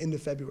section by the end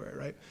of February,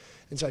 right?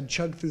 And so I'd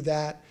chug through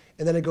that,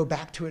 and then I'd go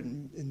back to it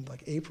in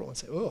like April and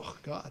say, oh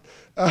God,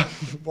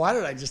 why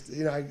did I just,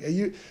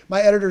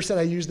 my editor said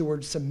I used the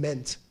word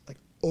cement like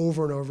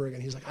over and over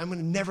again. He's like, I'm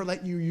gonna never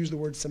let you use the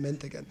word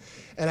cement again.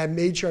 And I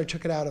made sure I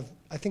took it out of,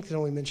 I think they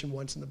only mentioned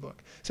once in the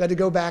book. So I had to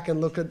go back and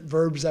look at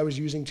verbs I was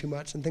using too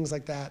much and things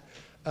like that.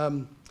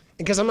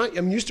 Because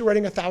I'm used to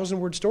writing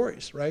 1,000-word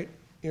stories, right?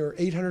 Or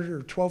 800 or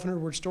 1,200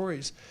 word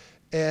stories,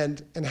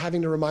 and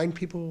having to remind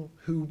people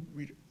who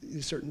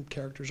certain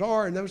characters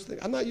are, and those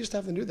things. I'm not used to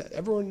having to do that.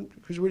 Everyone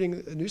who's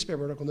reading a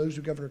newspaper article knows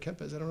who Governor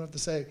Kemp is. I don't have to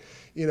say,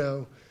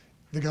 the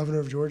governor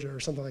of Georgia or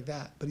something like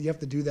that. But you have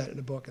to do that in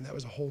a book, and that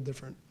was a whole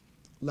different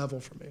level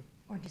for me.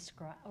 Or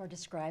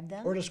describe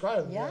them. Or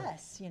describe them.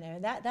 Yes,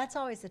 that's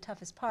always the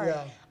toughest part.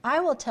 Yeah. I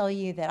will tell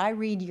you that I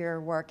read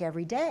your work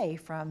every day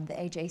from the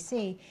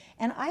AJC,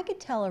 and I could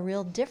tell a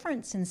real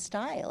difference in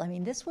style. I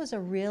mean, this was a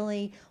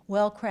really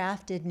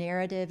well-crafted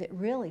narrative. It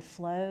really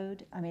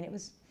flowed. I mean,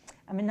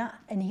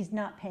 and he's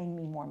not paying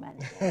me more money.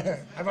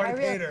 I've already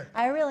paid her.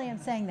 I really am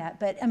saying that,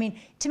 but I mean,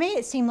 to me,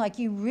 it seemed like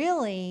you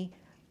really,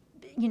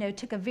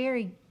 took a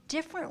very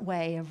different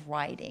way of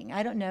writing.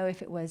 I don't know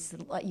if it was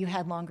like you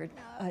had longer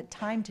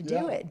time to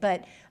do it,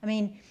 but I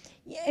mean,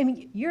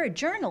 you're a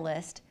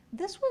journalist.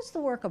 This was the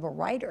work of a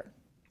writer.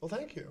 Well,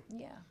 thank you.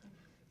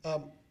 Yeah.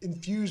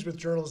 Infused with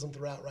journalism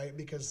throughout, right?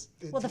 Because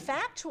the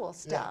factual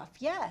stuff,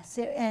 yes,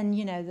 and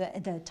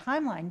the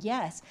timeline,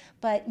 yes,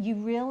 but you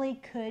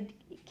really could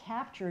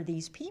capture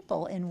these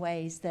people in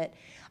ways that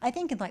I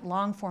think in like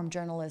long form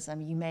journalism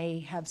you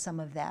may have some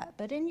of that,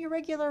 but in your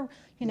regular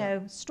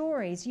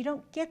stories you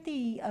don't get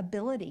the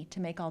ability to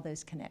make all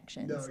those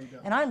connections. No, you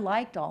don't. And I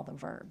liked all the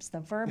verbs.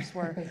 The verbs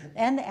were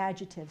and the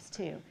adjectives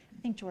too.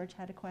 I think George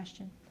had a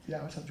question.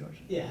 Yeah, what's up,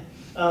 George? Yeah.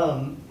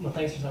 Well,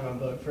 thanks for talking about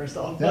the book, first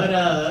off. Yeah. But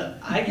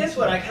I guess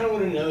what I kind of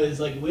want to know is,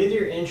 like, with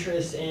your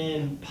interest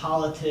in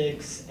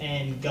politics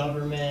and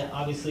government,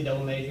 obviously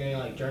double majoring,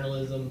 like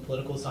journalism,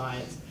 political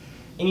science,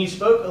 and you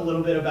spoke a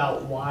little bit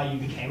about why you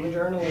became a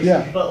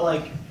journalist, but,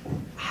 like,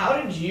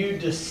 how did you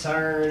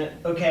discern,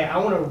 okay, I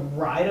want to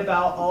write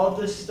about all of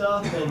this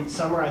stuff and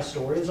summarize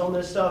stories on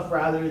this stuff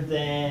rather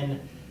than,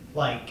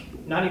 like,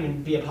 not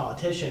even be a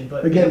politician,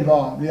 but get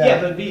involved, yeah.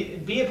 Yeah, but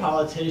be a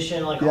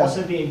politician, like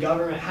also be in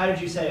government. How did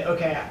you say,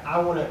 okay, I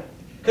want to,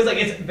 because like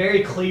it's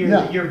very clear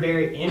that you're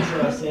very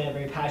interested in it,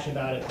 very passionate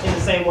about it, in the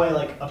same way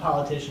like a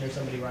politician or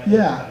somebody writing is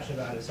passionate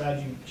about it. So how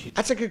did you choose?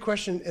 That's a good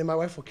question, and my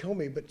wife will kill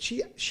me, but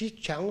she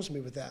challenged me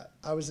with that.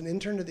 I was an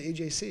intern at the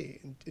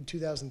AJC in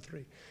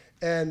 2003,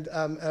 and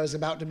I was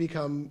about to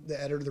become the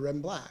editor of the Red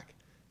and Black,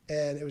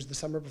 and it was the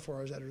summer before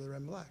I was editor of the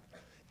Red and Black.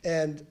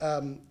 And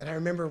I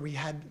remember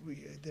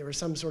there was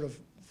some sort of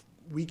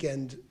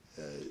weekend,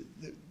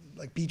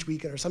 like beach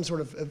weekend or some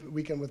sort of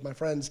weekend with my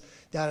friends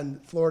down in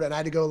Florida, and I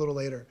had to go a little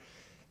later.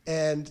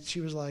 And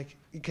she was like,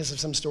 because of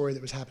some story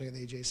that was happening at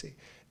the AJC,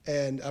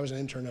 and I was an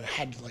intern and I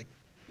had to, like,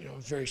 it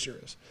was very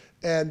serious.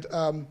 And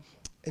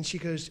she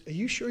goes, "Are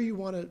you sure you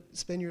want to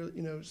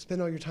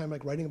spend all your time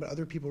like writing about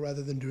other people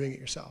rather than doing it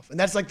yourself?" And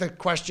that's like the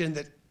question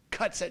that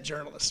cuts at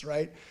journalists,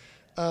 right?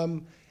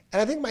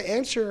 And I think my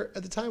answer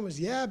at the time was,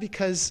 yeah,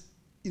 because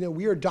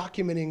we are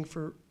documenting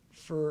for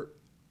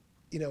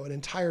an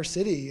entire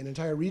city, an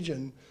entire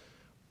region,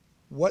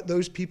 what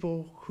those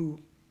people who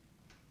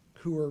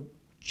are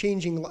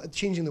changing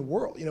the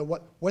world,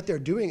 what they're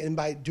doing, and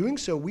by doing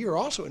so, we are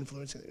also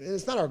influencing it.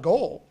 It's not our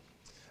goal.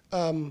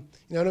 I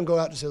don't go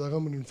out to say like I'm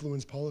going to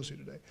influence policy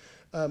today,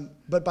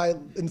 but by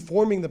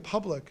informing the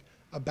public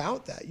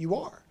about that, you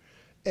are,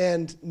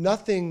 and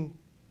nothing.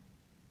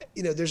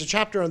 There's a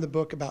chapter on the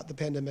book about the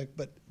pandemic,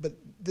 but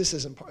this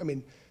isn't.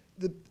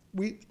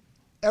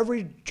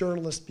 Every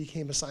journalist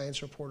became a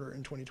science reporter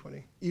in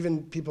 2020.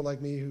 Even people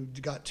like me who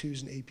got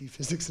 2s in AP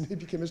Physics and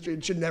AP Chemistry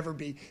and should never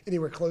be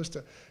anywhere close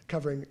to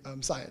covering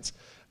science.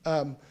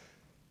 And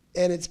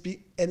I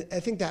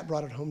think that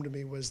brought it home to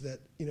me was that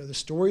the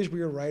stories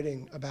we were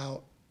writing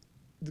about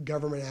the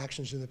government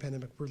actions during the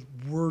pandemic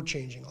were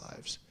changing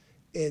lives,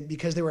 and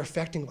because they were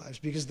affecting lives,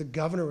 because the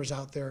governor was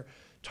out there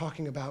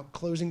talking about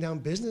closing down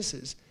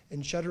businesses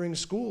and shuttering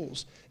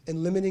schools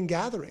and limiting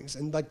gatherings,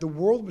 and like the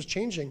world was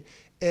changing.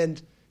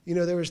 And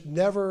there was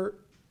never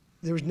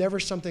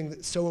something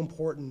that's so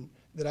important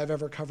that I've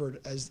ever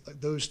covered as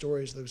those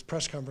stories, those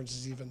press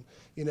conferences even.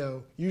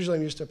 Usually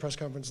I'm used to a press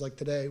conference like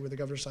today where the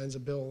governor signs a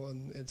bill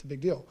and it's a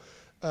big deal.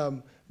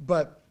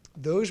 But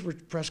those were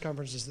press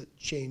conferences that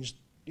changed,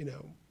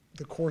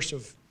 the course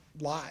of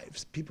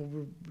lives. People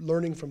were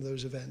learning from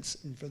those events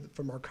and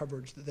from our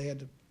coverage that they had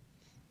to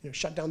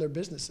shut down their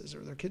businesses or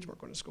their kids weren't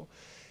going to school.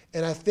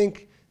 And I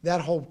think that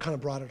whole kind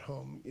of brought it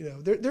home.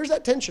 There's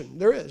that tension.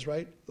 There is,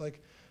 right?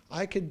 Like,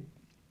 I could,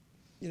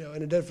 in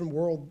a different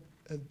world,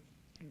 have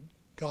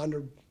gone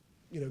to,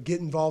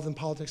 get involved in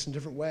politics in a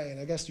different way, and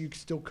I guess you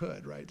still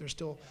could, right? There's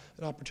still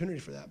an opportunity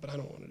for that, but I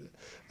don't want to do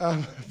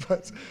it.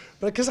 But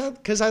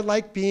because I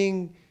like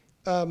being,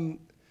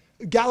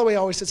 Galloway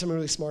always said something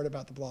really smart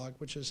about the blog,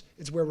 which is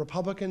it's where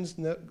Republicans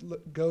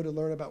go to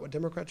learn about what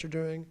Democrats are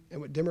doing, and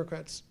what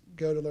Democrats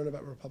go to learn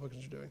about what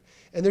Republicans are doing.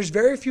 And there's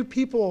very few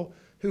people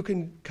who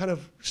can kind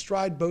of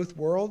stride both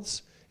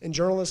worlds, and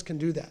journalists can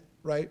do that,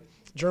 right?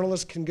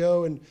 Journalists can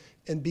go and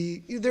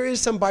be, there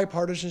is some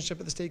bipartisanship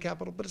at the state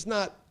capitol, but it's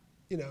not,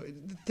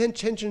 the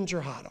tensions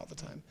are hot all the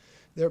time.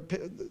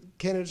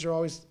 Candidates are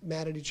always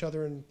mad at each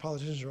other, and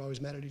politicians are always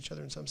mad at each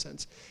other in some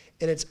sense.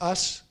 And it's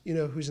us,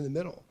 who's in the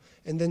middle.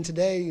 And then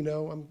today,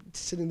 I'm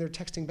sitting there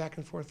texting back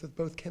and forth with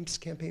both Kemp's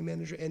campaign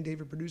manager and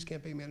David Perdue's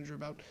campaign manager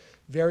about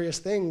various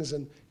things,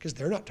 and because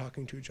they're not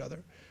talking to each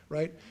other,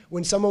 right?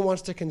 When someone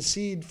wants to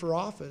concede for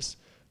office,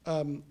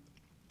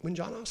 when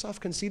John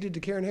Ossoff conceded to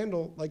Karen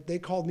Handel, like they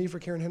called me for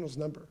Karen Handel's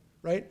number,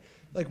 right?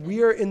 Like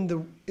we are in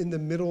the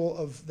middle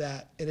of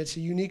that, and it's a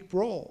unique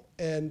role.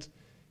 And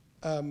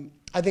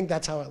I think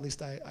that's how at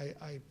least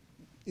I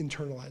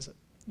internalize it.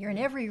 You're in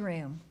every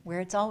room where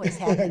it's always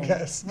happening,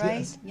 Yes,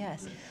 right?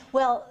 Yes.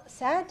 Well,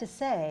 sad to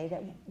say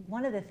that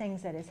one of the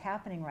things that is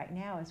happening right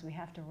now is we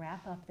have to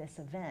wrap up this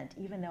event,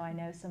 even though I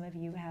know some of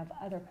you have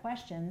other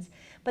questions.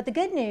 But the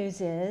good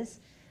news is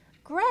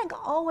Greg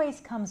always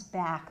comes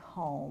back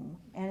home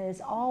and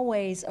is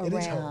always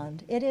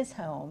around. It is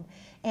home.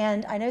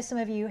 And I know some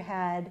of you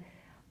had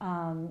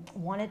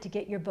wanted to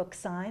get your book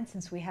signed,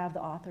 since we have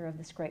the author of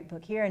this great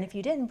book here. And if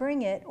you didn't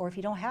bring it, or if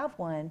you don't have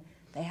one,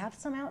 they have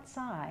some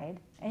outside,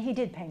 and he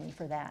did pay me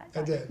for that.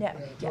 I did. Yeah,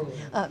 totally.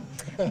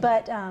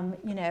 But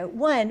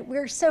one,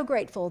 we're so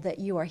grateful that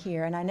you are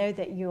here, and I know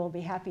that you will be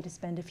happy to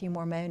spend a few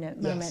more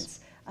moments.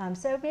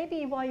 So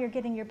maybe while you're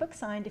getting your book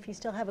signed, if you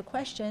still have a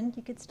question,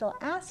 you could still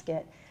ask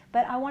it.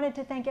 But I wanted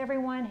to thank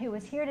everyone who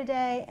was here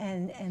today,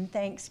 and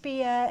thank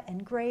SPIA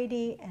and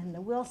Grady and the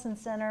Wilson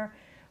Center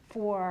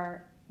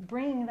for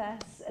bringing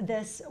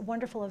this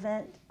wonderful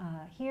event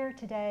here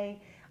today.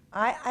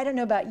 I don't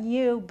know about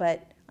you,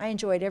 but I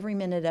enjoyed every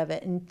minute of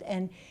it,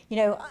 and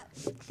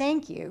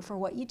thank you for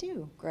what you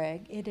do,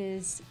 Greg. It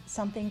is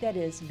something that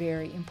is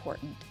very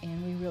important,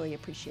 and we really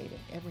appreciate it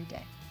every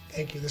day.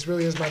 Thank you. This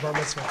really is my bar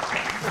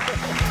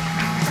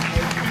mitzvah.